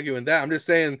 I'm not arguing that. I'm just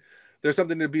saying there's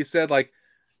something to be said. Like,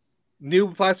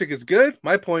 new plastic is good.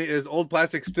 My point is, old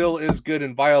plastic still is good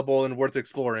and viable and worth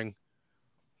exploring.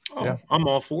 Oh, yeah. I'm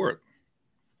all for it.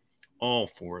 All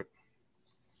for it.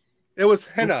 It was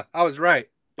Henna. I was right.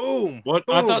 Boom. What?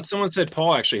 Boom. I thought someone said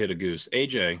Paul actually hit a goose.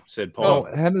 AJ said Paul.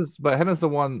 Oh, Henna's the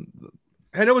one.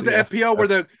 Henna was the FPO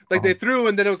where they threw,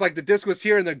 and then it was like the disc was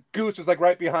here and the goose was like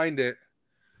right behind it.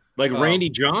 Like Randy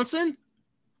Johnson?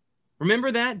 Remember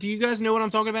that? Do you guys know what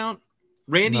I'm talking about?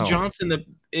 Randy Johnson,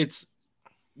 it's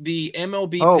the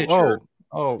MLB pitcher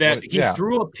that he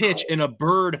threw a pitch and a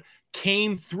bird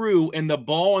came through and the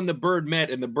ball and the bird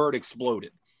met and the bird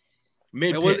exploded.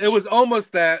 It was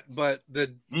almost that, but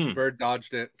the bird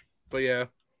dodged it. But yeah.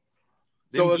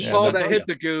 So it was Paul that hit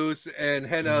the goose and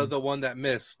Henna the one that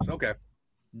missed. Okay.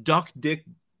 Duck,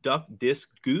 disc,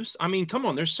 goose. I mean, come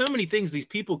on. There's so many things these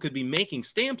people could be making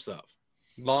stamps of.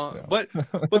 But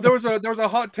there was a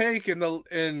hot take in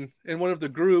one of the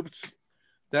groups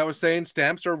that was saying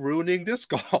stamps are ruining disc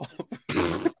golf.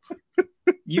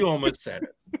 You almost said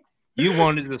it. You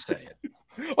wanted to say it.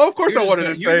 Oh, of course I wanted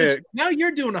to say it. Now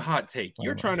you're doing a hot take.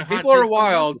 You're trying to People are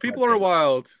wild. People are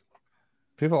wild.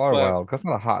 People are wild. That's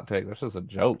not a hot take. That's just a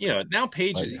joke. Yeah. Now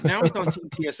now he's on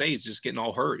Team TSA. He's just getting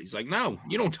all hurt. He's like, no,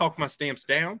 you don't talk my stamps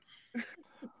down.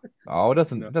 Oh, it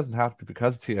doesn't have to be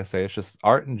because of TSA. It's just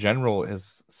art in general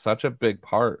is such a big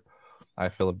part, I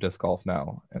feel, of disc golf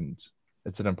now, and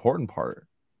it's an important part.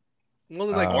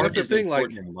 Well, like art is the thing,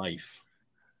 like in life.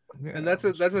 Yeah, and that's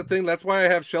a thing. That's why I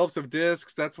have shelves of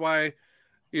discs. That's why,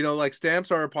 like stamps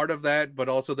are a part of that, but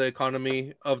also the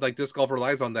economy of like disc golf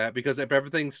relies on that, because if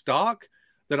everything's stock,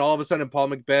 then all of a sudden Paul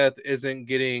Macbeth isn't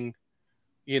getting,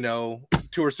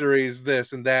 Tour Series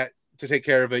this and that to take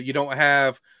care of it. You don't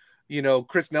have,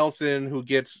 Chris Nelson who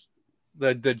gets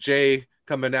the J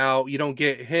coming out. You don't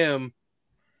get him,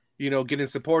 getting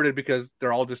supported because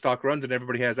they're all just stock runs and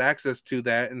everybody has access to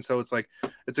that. And so it's like,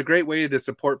 it's a great way to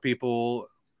support people.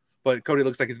 But Cody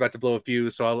looks like he's about to blow a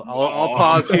fuse, so I'll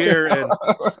pause here. And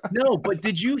no, but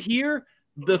did you hear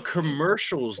the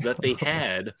commercials that they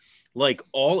had? Like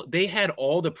they had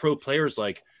all the pro players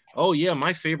like, oh yeah,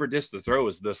 my favorite disc to throw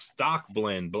is the stock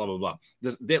blend, blah blah blah.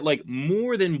 That like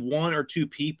more than one or two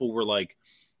people were like,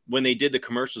 when they did the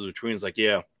commercials between, it's like,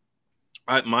 yeah,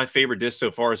 my favorite disc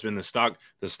so far has been the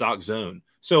stock zone.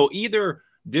 So either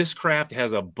Discraft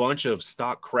has a bunch of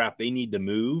stock crap they need to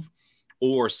move,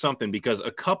 or something, because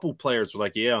a couple players were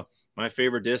like, yeah, my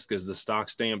favorite disc is the stock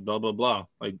stamp, blah, blah, blah.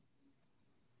 Like,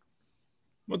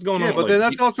 what's going on? Yeah, but then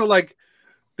that's also like,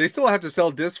 they still have to sell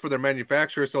discs for their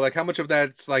manufacturer. So like, how much of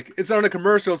that's like, it's on a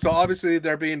commercial. So obviously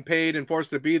they're being paid and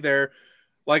forced to be there.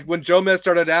 Like when Jomez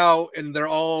started out and they're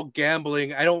all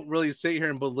gambling, I don't really sit here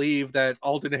and believe that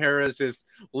Alton Harris is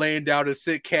laying down a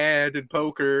sick CAD and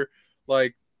poker.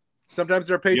 Like sometimes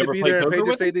they're paid to be there and paid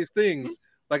to say these things.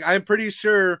 Like I'm pretty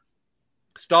sure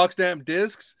stock stamp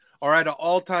discs are at an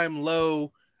all-time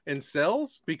low in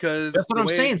sales, because that's what I'm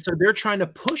saying. So they're trying to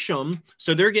push them.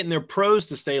 So they're getting their pros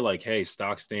to say like, hey,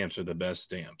 stock stamps are the best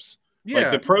stamps. Yeah.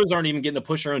 Like the pros aren't even getting to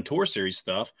push their own Tour Series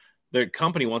stuff. Their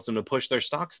company wants them to push their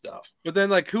stock stuff. But then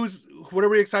like, what are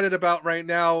we excited about right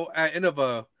now at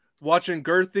Innova? Watching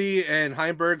Girthy and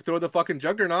Heimberg throw the fucking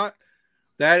Juggernaut.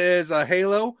 That is a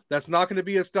Halo. That's not going to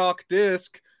be a stock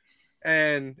disc.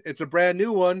 And it's a brand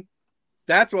new one.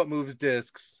 That's what moves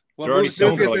discs. They're already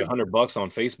selling for like $100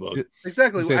 on Facebook.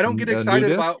 Exactly. I don't get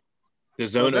excited about the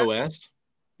Zone OS.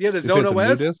 Yeah, the Zone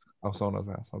OS. Oh, Zone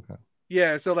OS. Okay.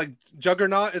 Yeah, so like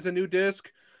Juggernaut is a new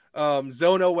disc.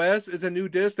 Zone OS is a new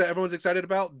disc that everyone's excited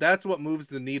about. That's what moves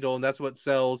the needle, and that's what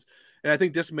sells. And I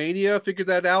think Discmania figured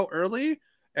that out early,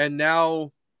 and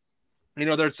now,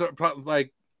 they're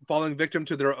like falling victim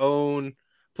to their own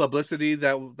publicity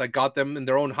that got them in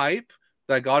their own hype.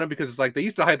 That got him, because it's like they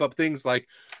used to hype up things like,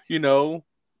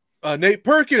 Nate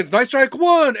Perkins, Night Strike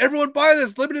 1, everyone buy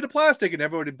this, limited to plastic, and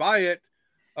everyone would buy it.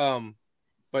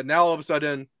 But now all of a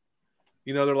sudden,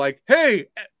 they're like, hey,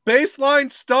 baseline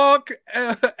stock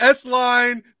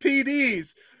S-line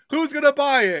PDs, who's gonna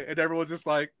buy it? And everyone's just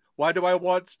like, why do I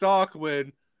want stock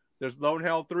when there's Lone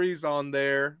Hell 3s on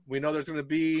there? We know there's gonna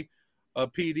be a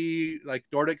PD like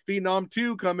Nordic Phenom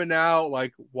 2 coming out.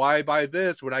 Like, why buy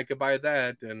this when I could buy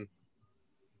that? And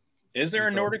is there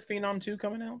a Nordic Phenom 2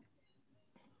 coming out?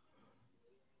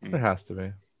 There has to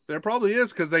be. There probably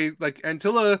is, because they like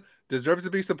Antilla deserves to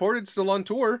be supported still on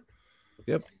tour.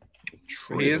 Yep.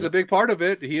 True. He is a big part of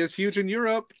it. He is huge in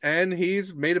Europe, and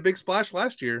he's made a big splash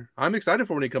last year. I'm excited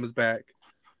for when he comes back.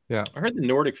 Yeah. I heard the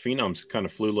Nordic Phenoms kind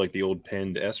of flew like the old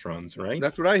pinned S runs, right?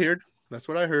 That's what I heard. That's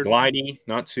what I heard. Glidey,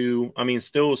 not too. I mean,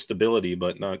 still stability,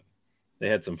 but not. They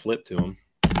had some flip to them.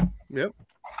 Yep.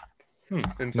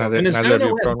 And so, and a Zone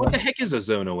OS, what the heck is a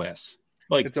Zone OS?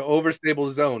 Like, it's an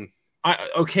overstable zone.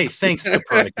 Okay, thanks,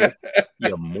 Copernicus.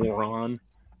 You moron.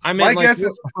 I mean, my guess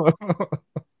is.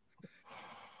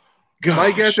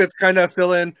 My guess it's kind of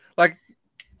filling. Like,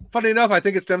 funny enough, I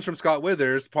think it stems from Scott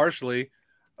Withers partially.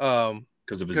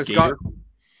 Because of his Scott,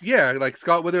 yeah, like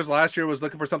Scott Withers last year was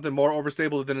looking for something more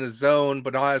overstable than a zone,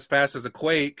 but not as fast as a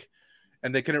Quake,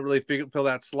 and they couldn't really fill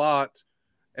that slot.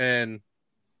 And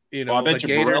you know, I bet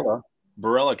you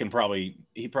Barella can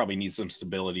probably needs some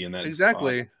stability in that.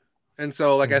 Exactly. Spot. And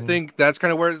so, like, I think that's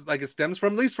kind of where it stems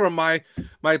from, at least from my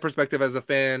perspective as a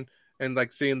fan, and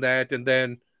like seeing that, and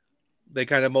then they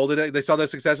kind of molded it. They saw the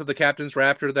success of the Captain's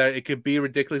Raptor, that it could be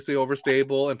ridiculously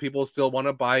overstable and people still want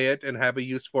to buy it and have a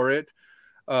use for it.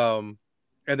 And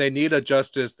they need a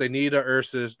Justice, they need a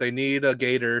Ursus, they need a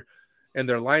Gator in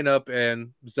their lineup,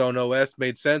 and Zone OS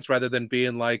made sense rather than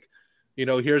being like, you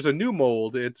know, here's a new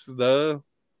mold. It's the,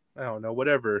 I don't know,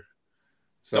 whatever.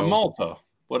 So the Malta,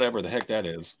 whatever the heck that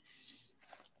is.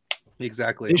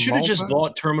 Exactly. They should have just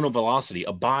bought Terminal Velocity,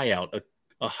 a buyout,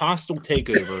 a hostile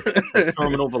takeover of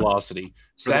Terminal Velocity.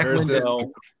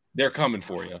 Sacramento, they're coming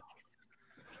for you.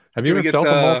 Have you ever felt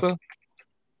a Malta?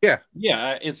 Yeah.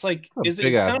 Yeah, it's like it's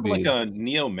kind of like a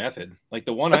Neo Method. Like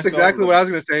the one That's exactly what I was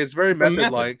going to say. It's very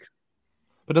method-like.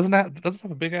 But doesn't it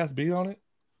have a big-ass bead on it?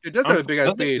 It does have a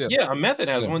big-ass bead. Yeah, a Method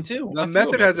has one too. The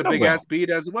Method has a big-ass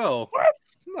bead as well. What?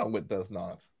 No, it does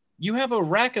not. You have a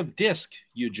rack of disc,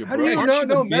 you jabroni. How do you not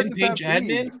know vintage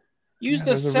admin? Used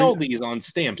to sell these on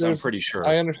stamps, I'm pretty sure.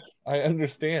 I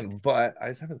understand, but I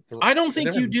just haven't. I don't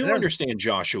think you do understand,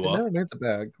 Joshua. I never made the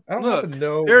bag. I don't have to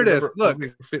know. Here it is.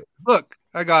 Look,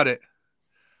 I got it.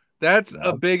 That's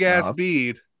a big ass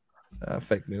bead.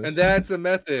 Fake news. And that's a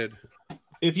Method.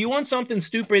 If you want something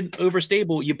stupid,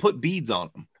 overstable, you put beads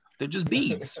on them. They're just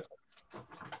beads.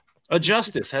 A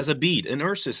Justice has a bead. An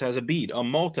Ursus has a bead. A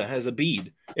Malta has a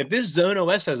bead. If this Zone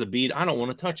OS has a bead, I don't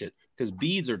want to touch it because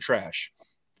beads are trash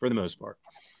for the most part.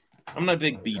 I'm not a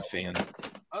big bead fan.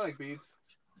 I like beads.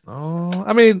 Oh,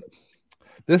 I mean,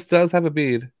 this does have a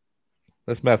bead,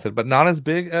 this Method, but not as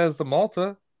big as the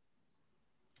Malta.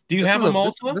 Do you have a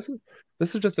Malta? This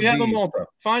is just a bead. You have a Malta.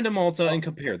 Find a Malta and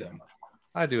compare them.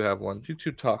 I do have one. You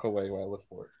two talk away while I look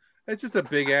for it. It's just a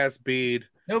big ass bead.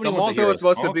 Nobody the Malta was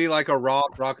supposed to be like a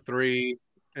Rock 3,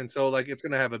 and so like it's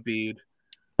gonna have a bead.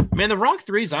 Man, the Rock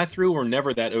 3s I threw were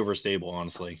never that overstable,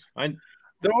 honestly.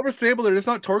 They're overstable, they're just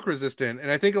not torque resistant.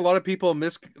 And I think a lot of people they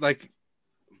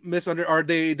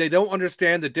don't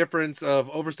understand the difference of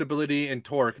overstability and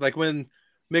torque. Like when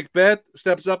Macbeth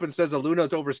steps up and says the Luna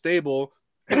is overstable,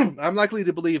 I'm likely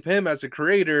to believe him as a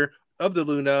creator of the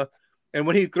Luna. And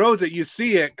when he throws it, you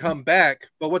see it come back.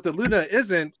 But what the Luna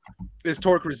isn't is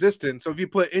torque resistant. So if you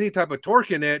put any type of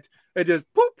torque in it, it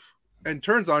just poof and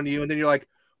turns on you. And then you're like,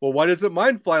 well, why doesn't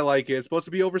mine fly like it? It's supposed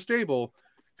to be overstable.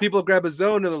 People grab a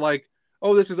zone and they're like,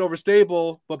 oh, this is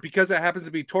overstable. But because it happens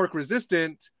to be torque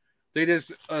resistant, they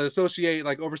just associate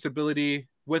like overstability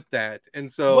with that.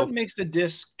 And so what makes the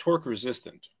disc torque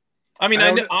resistant? I mean,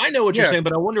 I know what you're saying,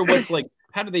 but I wonder what's like,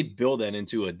 how do they build that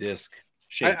into a disc?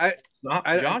 I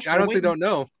honestly don't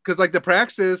know, because like the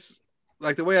Praxis,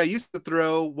 like the way I used to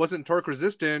throw wasn't torque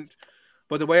resistant,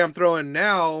 but the way I'm throwing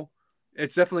now,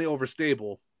 it's definitely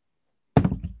overstable.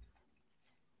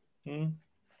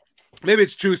 Maybe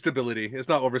it's true stability. It's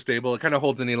not overstable. It kind of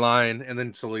holds any line and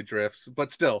then slowly drifts,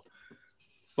 but still.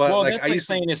 But well, like, that's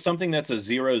saying is something that's a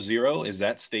 0-0. Is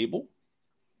that stable?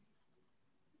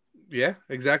 Yeah,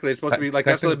 exactly. It's supposed to be like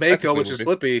that's what Mako, which is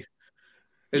flippy.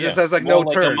 It just has like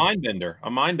like turn. A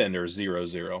Mindbender is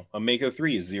 0-0. A Mako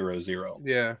 3 is 0-0.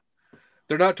 Yeah,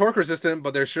 they're not torque resistant,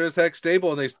 but they're sure as heck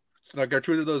stable, and they like are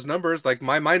true to those numbers. Like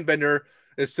my Mindbender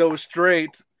is so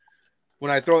straight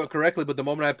when I throw it correctly, but the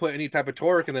moment I put any type of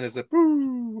torque, and then it's a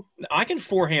boo. I can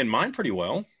forehand mine pretty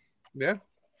well. Yeah,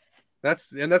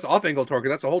 that's off angle torque.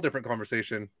 That's a whole different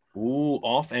conversation. Ooh,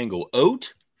 off angle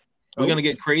oat. We're gonna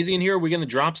get crazy in here. We're gonna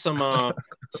drop some.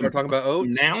 We're talking about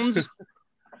oats nouns.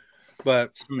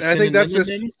 But I think that's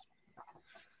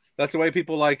the way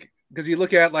people like, because you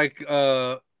look at like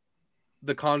the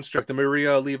construct, the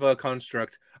Maria Oliva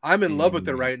construct. I'm in love with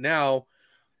it right now.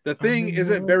 The thing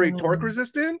isn't very torque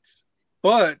resistant,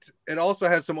 but it also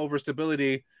has some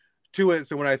overstability to it.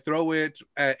 So when I throw it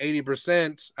at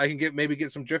 80%, I can maybe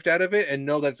get some drift out of it and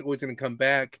know that's always going to come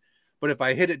back. But if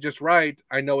I hit it just right,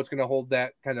 I know it's going to hold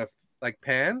that kind of like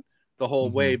pan. the whole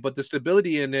way, but the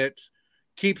stability in it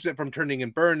keeps it from turning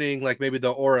and burning, like maybe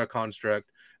the aura construct.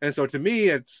 And so to me,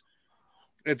 it's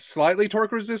slightly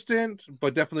torque resistant,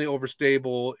 but definitely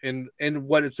overstable in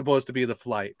what it's supposed to be, the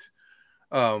flight.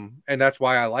 And that's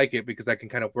why I like it, because I can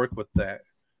kind of work with that.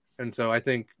 And so I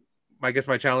guess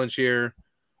my challenge here,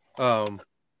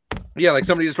 like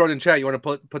somebody just wrote in chat, you want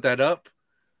to put that up?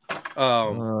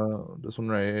 This one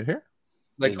right here.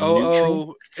 Like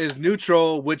is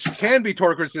neutral, which can be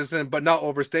torque resistant but not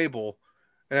overstable.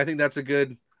 And I think that's a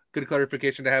good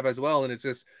clarification to have as well. And it's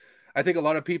just, I think a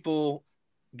lot of people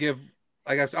give,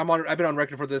 I guess I've been on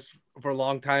record for this for a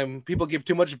long time. People give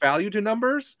too much value to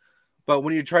numbers, but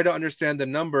when you try to understand the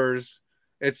numbers,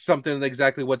 it's something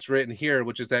exactly what's written here,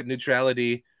 which is that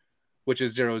neutrality, which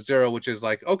is 0-0, which is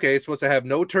like, okay, it's supposed to have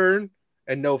no turn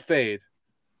and no fade.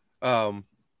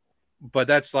 But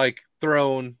that's like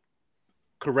thrown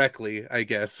correctly, I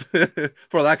guess,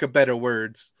 for lack of better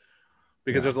words,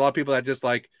 because there's a lot of people that just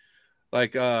like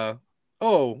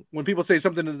when people say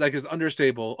something like is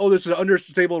understable, this is an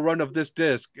understable run of this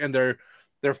disc, and they're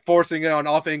forcing it on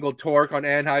off-angle torque on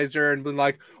Anheuser and been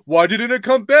like, why didn't it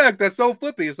come back? That's so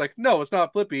flippy. It's like, no, it's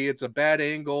not flippy. It's a bad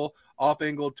angle,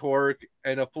 off-angle torque,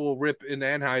 and a full rip in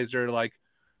Anheuser. Like,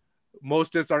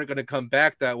 most discs aren't going to come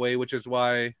back that way, which is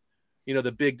why,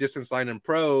 the big distance line in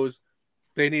pros,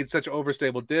 they need such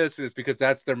overstable discs, is because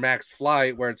that's their max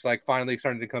flight, where it's like finally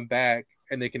starting to come back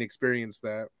and they can experience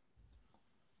that.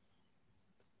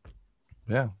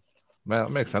 Yeah, that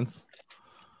makes sense.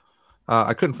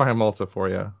 I couldn't find a Malta for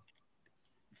you,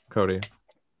 Cody.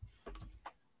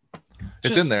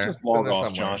 It's in there. Just log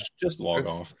off, Josh. Just log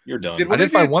off. You're done. I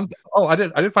did find one. I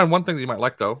did find one thing that you might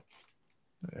like, though.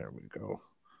 There we go.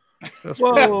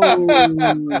 Whoa,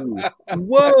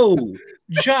 whoa,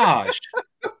 Josh.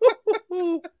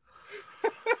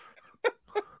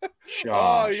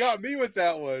 Oh, you got me with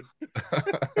that one.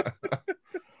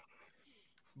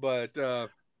 But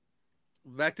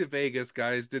back to Vegas,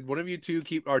 guys. Did one of you two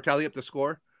keep or tally up the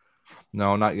score?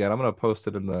 No, not yet. I'm gonna post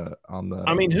it on the.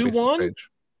 I mean, who Facebook won? Page.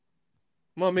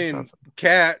 Well, I mean,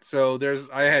 Cat. So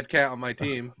I had Cat on my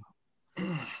team.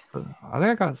 I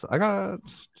think I got.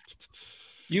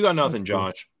 You got nothing,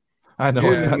 Josh. I know.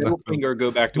 Yeah. Middle finger,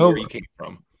 go back to where you came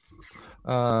from.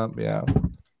 Yeah.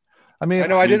 I mean, I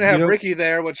know I didn't have Ricky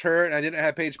there, which hurt. And I didn't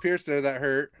have Paige Pierce there, that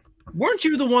hurt. Weren't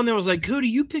you the one that was like, Cody,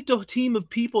 you picked a team of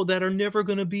people that are never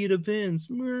going to be at events?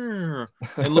 And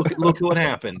look what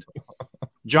happened.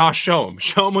 Josh, show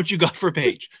him what you got for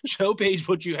Paige. Show Paige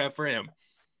what you have for him.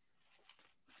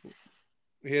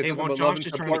 Hey, well, Josh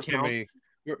just trying to count. Me.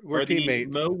 We're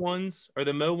teammates. Are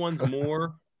the Mo ones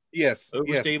more yes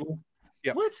overstable?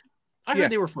 Yeah. What? I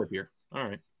heard they were flippier. All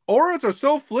right. Auras are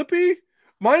so flippy.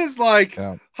 Mine is like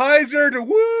Heiser to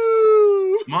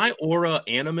woo. My Aura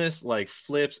Animus like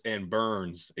flips and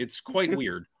burns. It's quite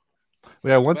weird.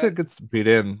 Yeah, once it gets beat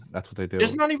in, that's what they do.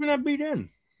 It's not even that beat in.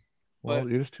 Well,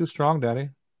 you're just too strong, Daddy.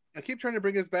 I keep trying to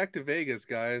bring us back to Vegas,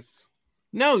 guys.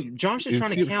 No, Josh is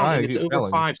trying to count, and it's over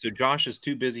 5, so Josh is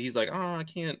too busy. He's like, I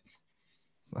can't.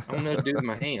 I don't know what to do with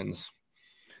my hands.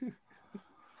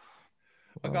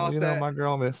 My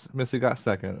girl Missy got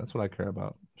second. That's what I care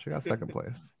about. She got second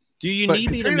place. Do you need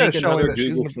me to make another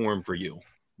Google form for you?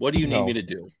 What do you need me to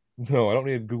do? No, I don't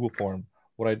need a Google form.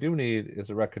 What I do need is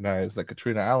to recognize that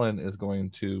Katrina Allen is going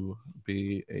to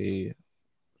be a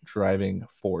driving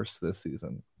force this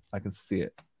season. I can see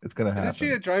it. It's going to happen. Isn't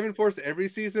she a driving force every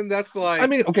season? That's like... I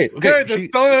mean, okay. The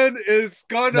sun is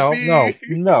going to be...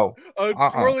 No. A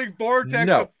swirling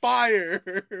vortex of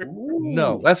fire.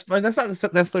 No, that's not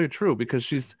necessarily true, because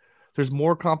there's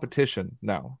more competition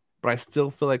now. But I still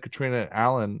feel like Katrina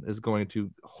Allen is going to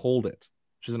hold it.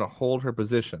 She's going to hold her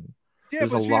position. Yeah,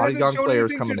 there's a lot of young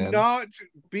players coming in. Not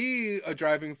be a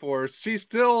driving force. She's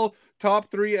still top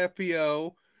 3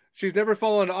 FPO. She's never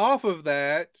fallen off of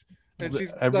that. And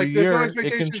she's every year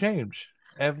it can change.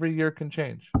 Every year can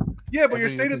change. Yeah, but you're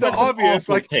stating the obvious.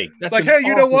 Like, hey,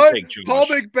 you know what? Paul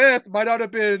McBeth might not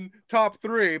have been top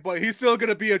 3, but he's still going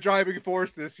to be a driving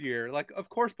force this year. Like, of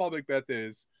course, Paul McBeth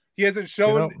is. He hasn't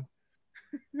shown.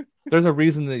 There's a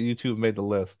reason that YouTube made the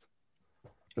list.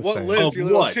 What list? Your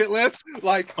little shit list?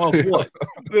 Like, what?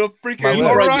 Little freaking.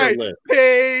 All right,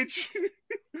 Paige.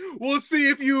 We'll see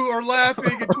if you are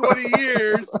laughing in 20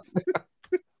 years.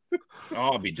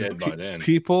 I'll be dead by then.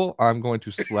 People, I'm going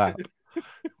to slap.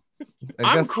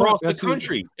 I'm across the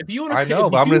country. If you want to, I know,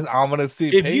 but I'm gonna see.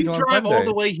 If Paige you drive all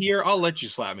the way here, I'll let you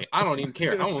slap me. I don't even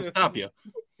care. I won't stop you.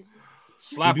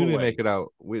 Slap we do away. Need to make it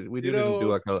out. We do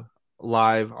do like a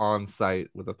live on site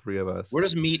with the 3 of us. We're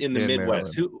just meet in the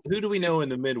Midwest. Maryland. Who do we know in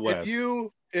the Midwest?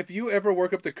 If you ever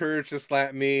work up the courage to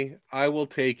slap me, I will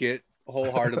take it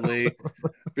wholeheartedly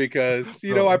because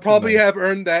Bro, I too probably nice. have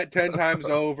earned that 10 times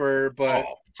over, but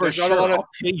For there's not sure, a lot of I'll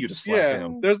pay you to slap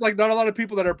him. there's like not a lot of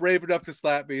people that are brave enough to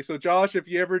slap me. So Josh, if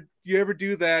you ever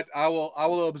do that, I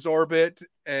will absorb it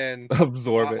and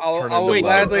Absorb it. Turn I will into Wait, so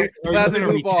lava. gladly are you going to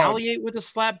move on. retaliate with a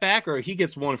slap back, or he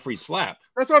gets one free slap?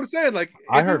 That's what I'm saying. Like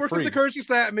I if he heard works up free. the courage to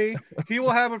slap me, he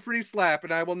will have a free slap,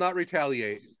 and I will not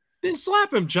retaliate. Then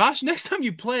slap him, Josh. Next time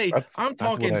you play, That's I'm what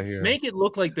talking. I hear. Make it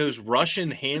look like those Russian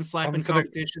hand slapping sitting-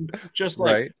 competitions. Just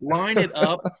like Right. line it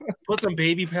up, put some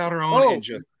baby powder on, Oh. and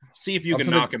just see if you I'm can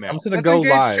gonna- knock him I'm out. just gonna Let's go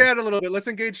engage live. chat a little bit. Let's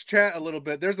engage chat a little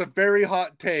bit. There's a very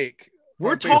hot take.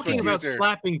 We're from talking Facebook about user.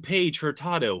 slapping Paige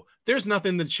Hurtado. There's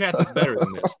nothing in the chat that's better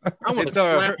than this. I want It's, to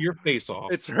slap your face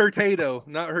off. It's Hurtado,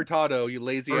 not Hurtado. You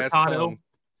lazy ass Hurtado. cunt.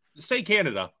 Say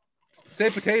Canada. Say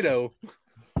potato.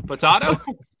 Potato?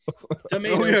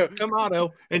 Tomato. Oh, yeah.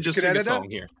 Tomato. And just sing a Canada? song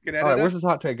here. Can All right, where's his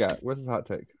hot take at? Where's his hot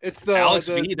take? It's the Alex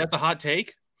the- V, that's a hot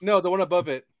take. No, the one above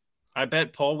it. I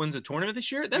bet Paul wins a tournament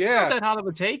this year. That's Yeah. not that hot of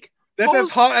a take. That's Paul's-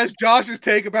 as hot as Josh's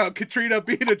take about Katrina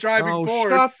being a driving Oh,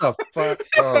 force. shut the fuck!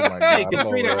 Oh my god! Hey, I'm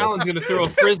Katrina over it. Allen's going to throw a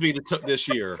frisbee this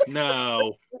year.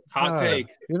 No. Hot take.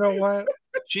 You know what?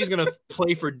 She's going to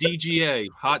play for DGA.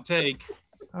 Hot take.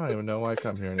 I don't even know why I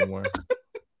come here anymore.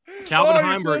 Calvin Oh, you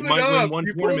Heimberg pulled it might win up. one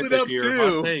You pulled tournament it this up, year.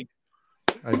 too. Hot take.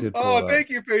 I did. Pull Oh, it up. thank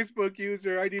you, Facebook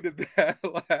user. I needed that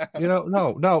laugh. You know,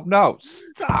 no,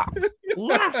 stop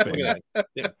laughing. Look at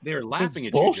that. They're laughing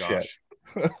at bullshit. you,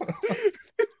 Josh.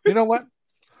 You know what?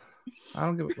 I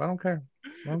don't care.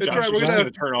 I don't It's care. Josh right, we're is just gonna-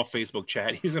 going to turn off Facebook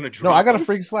chat. He's going to No, I got a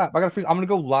freak slap. I'm gonna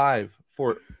go live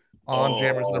for on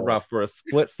Jammers in the Oh. Rough for a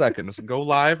split second. Just go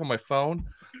live on my phone,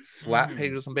 slap Mm.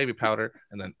 Paige with some baby powder,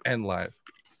 and then end live.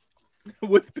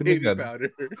 With It's gonna be baby good.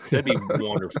 powder. That'd be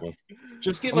wonderful.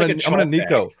 Just get I'm like gonna, a I'm gonna chalk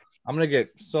Nico. bag. I'm gonna get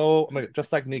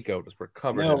just like Nico, just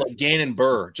recovered. No, in it. like Gannon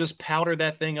Burr. Just powder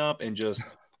that thing up and just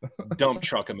dump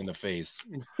truck him in the face.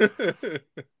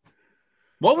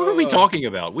 What were we talking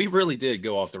about? We really did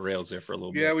go off the rails there for a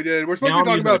little bit. Yeah, we did. We're supposed Now to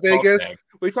be I'm talking about using a chalk Vegas. bag.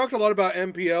 We talked a lot about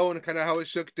MPO and kind of how it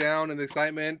shook down and the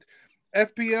excitement.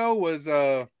 FPO was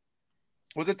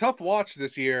a tough watch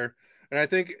this year, and I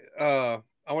think I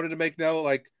wanted to make note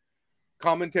like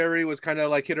commentary was kind of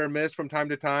like hit or miss from time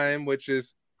to time, which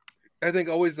is I think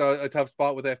always a tough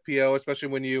spot with FPO, especially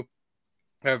when you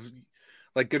have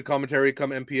like good commentary come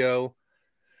MPO,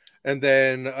 and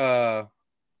then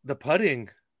the putting.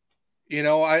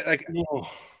 I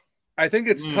think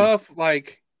it's tough.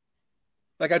 Like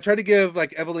I try to give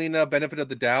like Evelina benefit of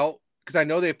the doubt because I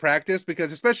know they practice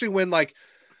because especially when like,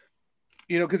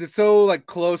 because it's so like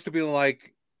close to being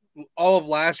like all of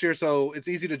last year. So it's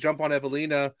easy to jump on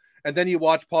Evelina. And then you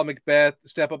watch Paul Macbeth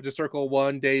step up to circle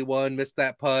one, day one, miss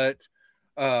that putt.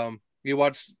 You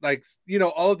watch like,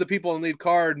 all of the people in lead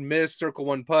card miss circle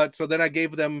one putt. So then I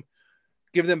give them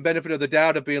benefit of the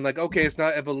doubt of being like, okay, it's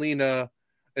not Evelina.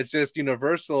 It's just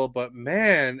universal. But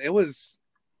man, it's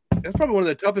probably one of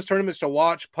the toughest tournaments to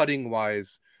watch putting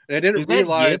wise. And I didn't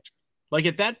realize. Like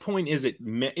at that point,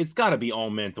 it's got to be all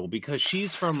mental because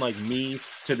she's from like me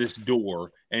to this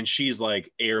door and she's like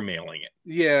airmailing it.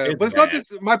 Yeah, It's but it's bad. not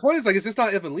just my point is like it's just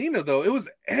not Evelina though. It was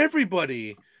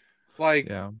everybody. Like,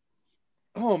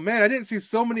 oh man, I didn't see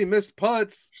so many missed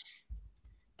putts.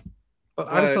 But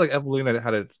I just feel like Evelina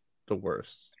had it the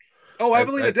worst. Oh,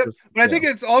 Evelina did, but I think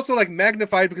it's also like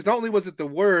magnified because not only was it the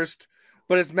worst,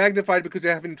 but it's magnified because you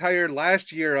have an entire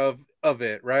last year of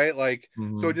it, right? Like,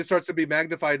 so it just starts to be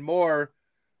magnified more.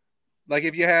 Like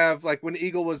if you have like when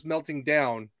Eagle was melting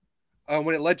down,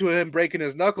 when it led to him breaking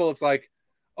his knuckle, it's like,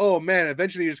 oh man,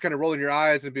 eventually you're just kind of rolling your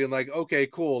eyes and being like, okay,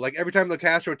 cool. Like every time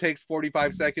LeCastro takes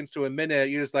 45 seconds to a minute,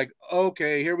 you're just like,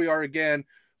 okay, here we are again.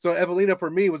 So Evelina for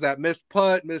me was that missed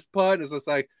putt, and it's just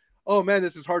like, oh man,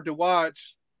 this is hard to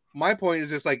watch. My point is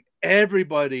just like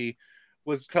everybody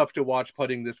was tough to watch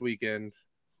putting this weekend.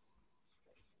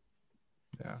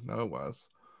 Yeah, no, it was.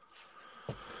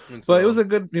 And But it was a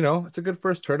good, it's a good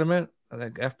first tournament. I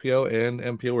think FPO and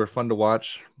MPO were fun to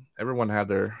watch. Everyone had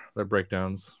their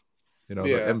breakdowns. The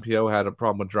MPO had a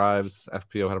problem with drives.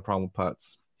 FPO had a problem with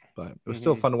putts. But it was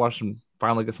still fun to watch them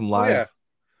finally get some live. Oh, yeah.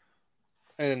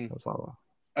 And that was all.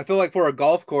 I feel like for a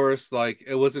golf course, like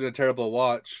it wasn't a terrible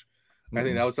watch. I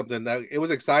think that was something that it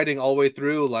was exciting all the way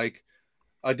through, like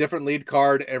a different lead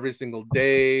card every single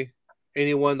day.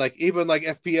 Anyone like even like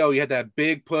FPO, you had that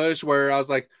big push where I was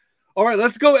like, all right,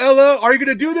 let's go, Ella. Are you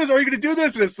gonna do this? Are you gonna do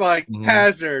this? And it's like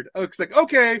hazard. It's like,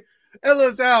 okay,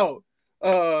 Ella's out.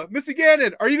 Missy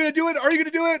Gannon, are you gonna do it? Are you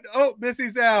gonna do it? Oh,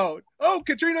 Missy's out. Oh,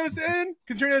 Katrina's in.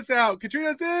 Katrina's out.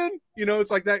 Katrina's in.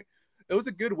 It's like that. It was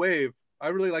a good wave. I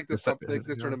really like this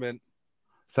tournament.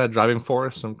 Is that driving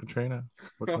force from Katrina?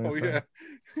 Oh yeah,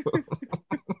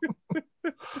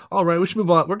 All right, we should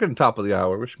move on. We're getting top of the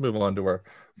hour. We should move on to our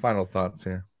final thoughts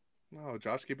here. Oh,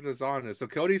 Josh keeping us honest. So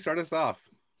Cody, start us off.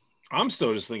 I'm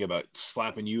still just thinking about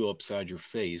slapping you upside your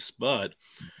face, but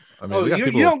I mean,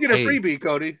 you don't get a freebie,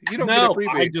 Cody. You don't get a freebie.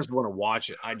 I just want to watch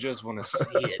it. I just want to see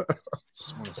it.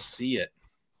 Just want to see it.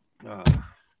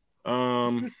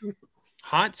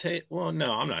 Hot take. Well,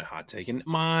 no, I'm not hot taking.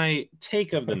 My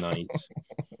take of the night,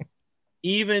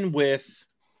 even with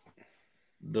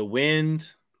the wind,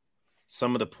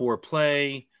 some of the poor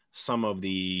play, some of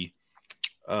the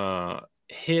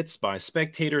hits by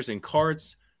spectators and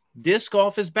carts, disc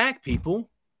golf is back, people.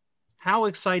 How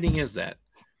exciting is that?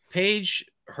 Paige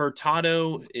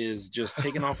Hurtado is just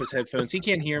taking off his headphones. He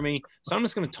can't hear me, so I'm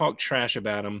just going to talk trash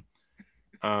about him.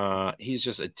 He's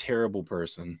just a terrible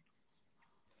person.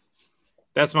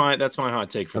 That's my hot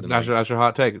take for the night. That's your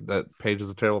hot take. That Paige is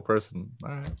a terrible person.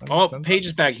 All right, Paige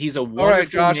is back. He's a wonderful all right,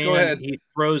 Josh, man. go ahead. He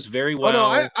throws very well.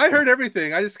 Oh no, I heard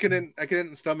everything. I just couldn't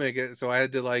stomach it, so I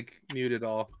had to mute it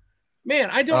all.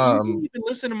 Man, I don't you didn't even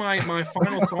listen to my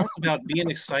final thoughts about being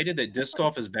excited that disc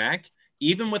golf is back.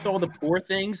 Even with all the poor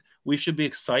things, we should be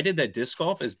excited that disc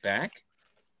golf is back.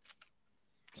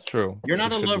 It's true. You're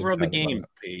not a lover of the game,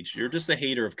 Paige. You're just a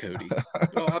hater of Cody.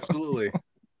 Oh, absolutely.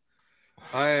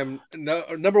 I am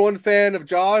number one fan of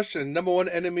Josh and number one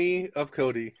enemy of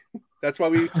Cody. That's why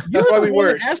we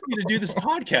work. Asked me to do this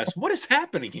podcast. What is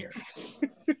happening here?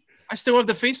 I still have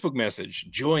the Facebook message.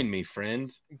 Join me,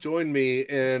 friend. Join me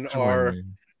in our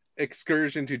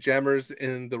excursion to Jammers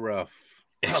in the Rough.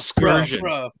 Excursion.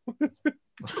 Rough.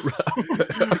 Rough.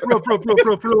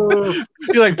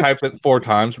 You typed it 4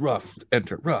 times. Rough.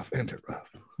 Enter. Rough. Enter.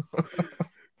 Rough.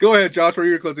 Go ahead, Josh. What are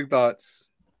your closing thoughts?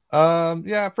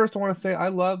 Yeah. First, I want to say I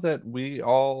love that we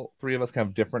all 3 of us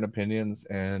have different opinions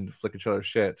and flick each other's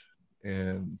shit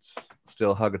and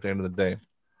still hug at the end of the day.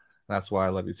 That's why I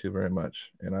love you 2 very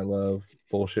much, and I love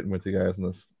bullshitting with you guys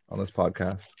on this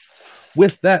podcast.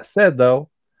 With that said, though,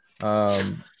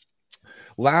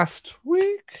 last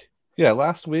week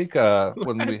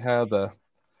when we had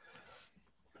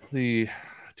the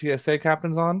TSA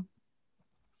captains on,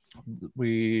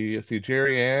 we see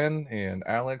Jerry Ann and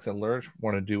Alex and Lurch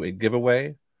want to do a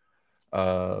giveaway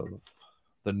of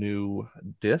the new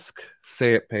disc.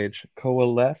 Say it, Paige.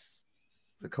 Coalesce.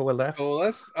 Is it Coalesce?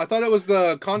 Coalesce? I thought it was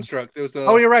the Construct. It was the.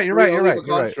 Oh, you're right.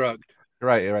 Construct. You're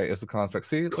right. It's a Construct.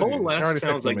 See, Coalesce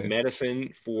sounds like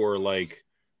medicine for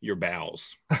your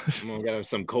bowels. I'm gonna have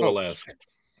some Coalesce.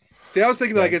 See, I was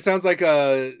thinking it sounds like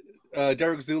a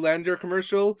Derek Zoolander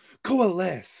commercial.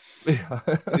 Coalesce. Yeah.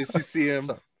 You see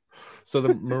him. So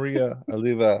the Maria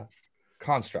Oliva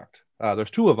Construct. There's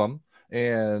 2 of them,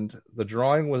 and the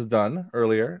drawing was done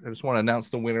earlier. I just want to announce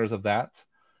the winners of that.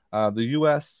 The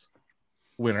U.S.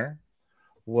 winner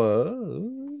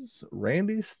was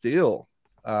Randy Steele.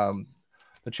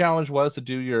 The challenge was to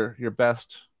do your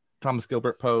best Thomas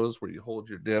Gilbert pose, where you hold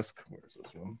your disc. Where's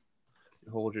this one?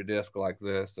 You hold your disc like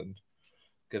this and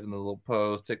get in the little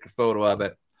pose. Take your photo of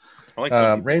it. I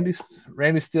like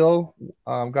Randy Steele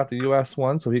got the U.S.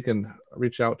 one, so he can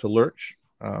reach out to Lurch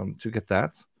to get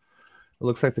that. It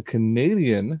looks like the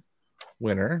Canadian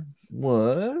winner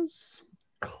was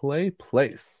Clay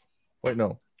Place. Wait,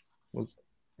 no.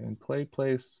 And Clay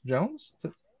Place Jones?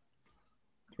 Is it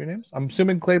 3 names? I'm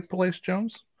assuming Clay Place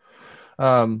Jones.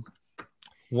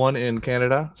 One in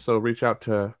Canada. So reach out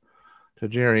to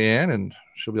Jerry Ann, and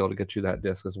she'll be able to get you that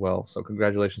disc as well. So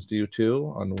congratulations to you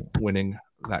 2 on winning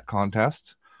that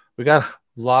contest. We got a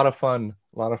lot of fun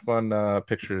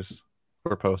pictures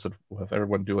were posted with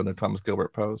everyone doing their Thomas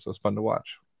Gilbert pose. So it's fun to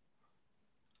watch.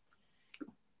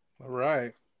 All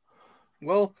right.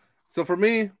 Well, so for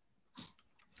me,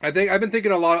 I think I've been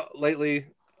thinking a lot lately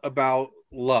about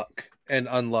luck and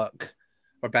unluck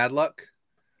or bad luck.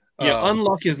 Yeah,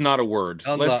 unluck is not a word.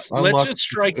 Let's just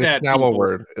strike that. It's now a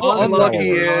word.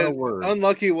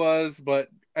 Unlucky was, but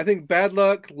I think bad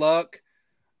luck,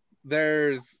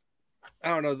 there's, I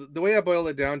don't know, the way I boil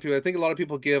it down to, I think a lot of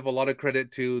people give a lot of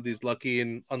credit to these lucky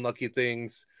and unlucky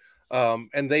things.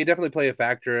 And they definitely play a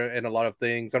factor in a lot of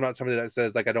things. I'm not somebody that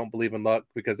says I don't believe in luck,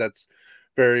 because that's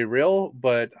very real,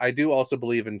 but I do also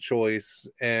believe in choice.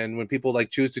 And when people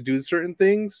choose to do certain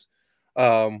things,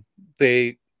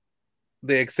 they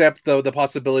accept the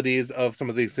possibilities of some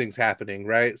of these things happening,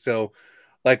 right? So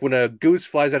when a goose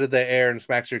flies out of the air and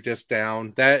smacks your disc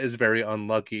down, that is very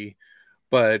unlucky.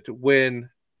 But when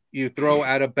you throw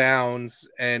out of bounds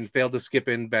and fail to skip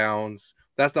in bounds,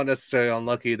 that's not necessarily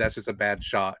unlucky. That's just a bad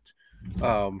shot.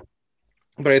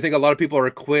 But I think a lot of people are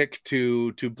quick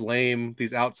to blame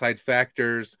these outside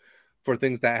factors for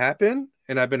things that happen.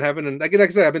 And I've been having, like I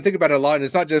said, I've been thinking about it a lot. And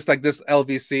it's not just like this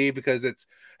LVC because it's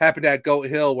happened at Goat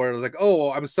Hill where it was like,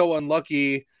 oh, I'm so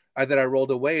unlucky that I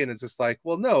rolled away. And it's just like,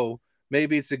 well, no,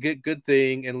 maybe it's a good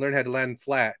thing and learn how to land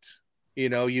flat. You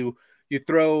know, you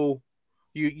throw,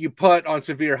 you putt on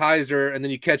severe hyzer and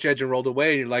then you catch edge and rolled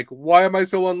away. And you're like, why am I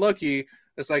so unlucky?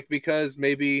 It's like, because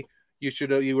maybe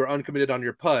you were uncommitted on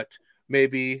your putt.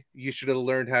 Maybe you should have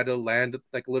learned how to land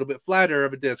like a little bit flatter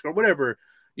of a disc or whatever,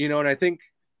 you know. And I think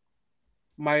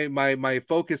my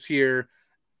focus here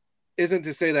isn't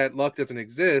to say that luck doesn't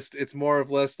exist. It's more or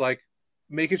less like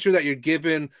making sure that you're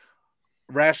given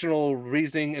rational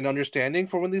reasoning and understanding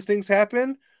for when these things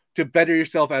happen to better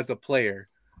yourself as a player.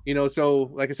 You know,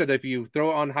 so like I said, if you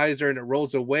throw it on hyzer and it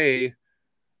rolls away,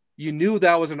 you knew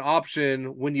that was an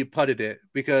option when you putted it,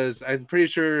 because I'm pretty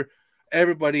sure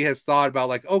everybody has thought about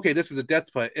like, okay, this is a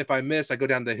death putt. If I miss, I go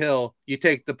down the hill. You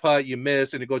take the putt, you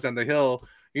miss, and it goes down the hill.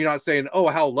 You're not saying, oh,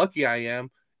 how lucky I am.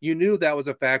 You knew that was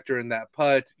a factor in that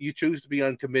putt. You choose to be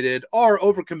uncommitted or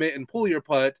overcommit and pull your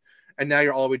putt, and now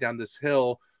you're all the way down this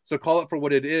hill. So call it for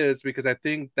what it is, because I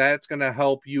think that's going to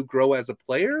help you grow as a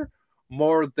player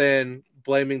more than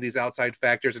blaming these outside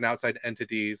factors and outside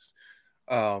entities.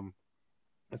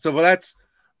 So that's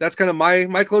kind of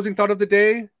my closing thought of the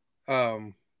day.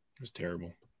 It was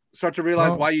terrible. Start to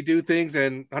realize why you do things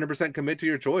and 100% commit to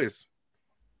your choice.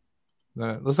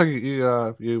 Looks like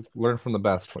you learn from the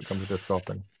best when it comes to disc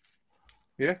golfing.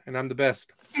 Yeah, and I'm the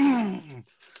best.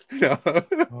 No.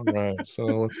 All right, so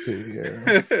let's see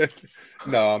here.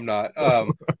 No, I'm not.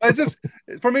 It's just,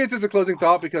 for me, it's just a closing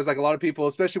thought, because like a lot of people,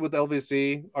 especially with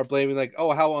LVC, are blaming like,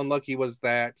 oh, how unlucky was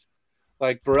that?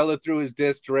 Like Varela threw his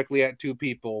disc directly at two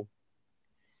people.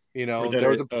 You know, there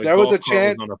was a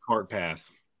chance on a cart path.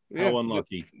 How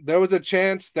unlucky. There was a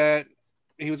chance that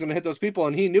he was going to hit those people,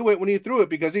 and he knew it when he threw it,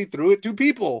 because he threw it to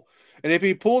people. And if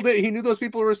he pulled it, he knew those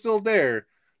people were still there.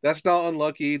 That's not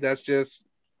unlucky. That's just,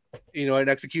 you know, an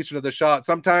execution of the shot.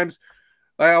 Sometimes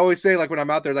I always say, like when I'm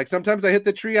out there, like sometimes I hit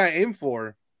the tree I aim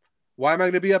for. Why am I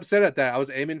going to be upset at that? I was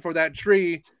aiming for that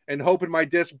tree and hoping my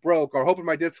disc broke or hoping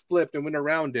my disc flipped and went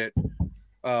around it.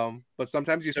 But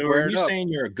sometimes you square it up. Are you saying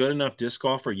you're a good enough disc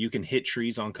golfer you can hit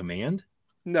trees on command?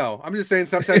 No, I'm just saying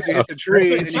sometimes you hit the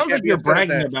tree. It sounds like you're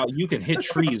bragging about you can hit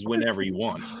trees whenever you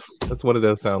want. That's what it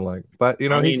does sound like. But, you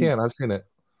know, he can. I've seen it.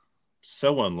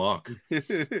 So unluck.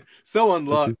 So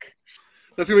unluck.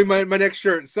 That's going to be my next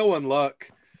shirt. So unluck.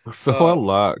 So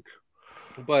unluck.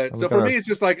 But so for me, it's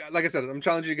just like I said, I'm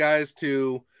challenging you guys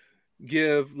to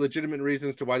give legitimate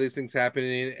reasons to why these things happen,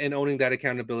 and owning that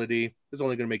accountability is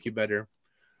only going to make you better.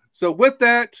 So with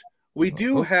that, we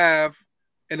do have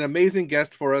an amazing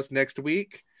guest for us next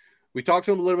week. We talked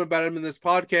to him a little bit about him in this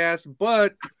podcast,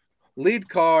 but lead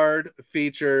card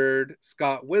featured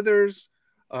Scott Withers.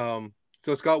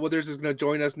 So Scott Withers is going to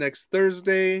join us next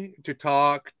Thursday to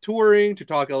talk touring, to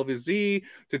talk LVZ,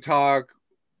 to talk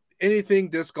anything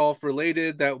disc golf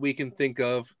related that we can think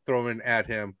of throwing at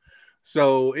him.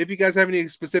 So if you guys have any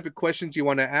specific questions you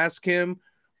want to ask him,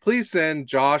 please send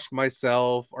Josh,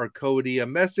 myself, or Cody a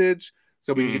message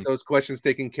so we can get those questions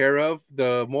taken care of.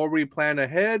 The more we plan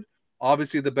ahead,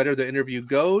 obviously, the better the interview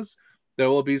goes. There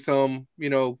will be some,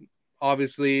 you know,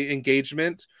 obviously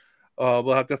engagement.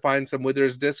 We'll have to find some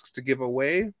Withers discs to give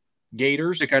away.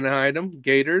 Gators. To kind of hide them.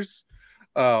 Gators.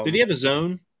 Did he have a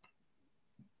zone?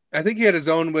 I think he has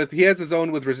a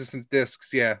zone with resistance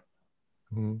discs, yeah.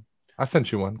 Mm-hmm. I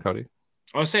sent you one, Cody.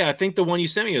 I was saying, I think the one you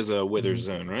sent me is a Withers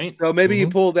zone, right? So maybe you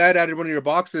pull that out of one of your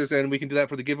boxes, and we can do that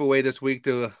for the giveaway this week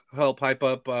to help hype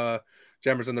up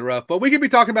Jammers in the Rough. But we can be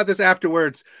talking about this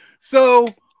afterwards. So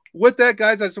with that,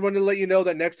 guys, I just wanted to let you know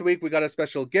that next week we got a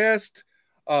special guest.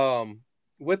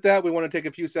 With that, we want to take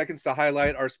a few seconds to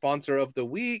highlight our sponsor of the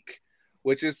week,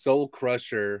 which is Soul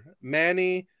Crusher.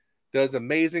 Manny does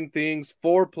amazing things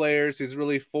for players. He's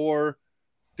really for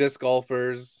disc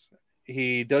golfers.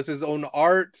 He does his own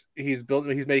art. He's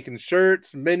making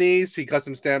shirts, minis. He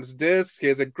custom stamps discs. He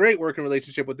has a great working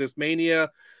relationship with Discmania.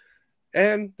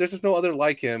 And there's just no other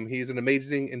like him. He's an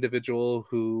amazing individual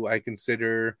who I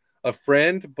consider a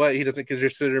friend, but he doesn't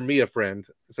consider me a friend.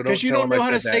 So because you don't know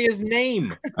how to say his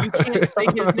name. You can't say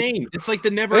his name. It's like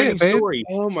the never-ending story.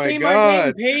 Oh my say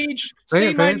God. My name, Paige.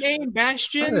 Say my name,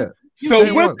 Bastion.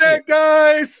 So with that,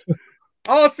 guys,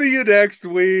 I'll see you next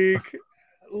week.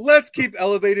 Let's keep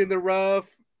elevating the rough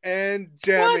and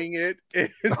jamming it in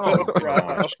the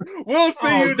rough. We'll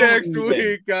see you next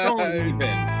week,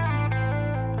 guys.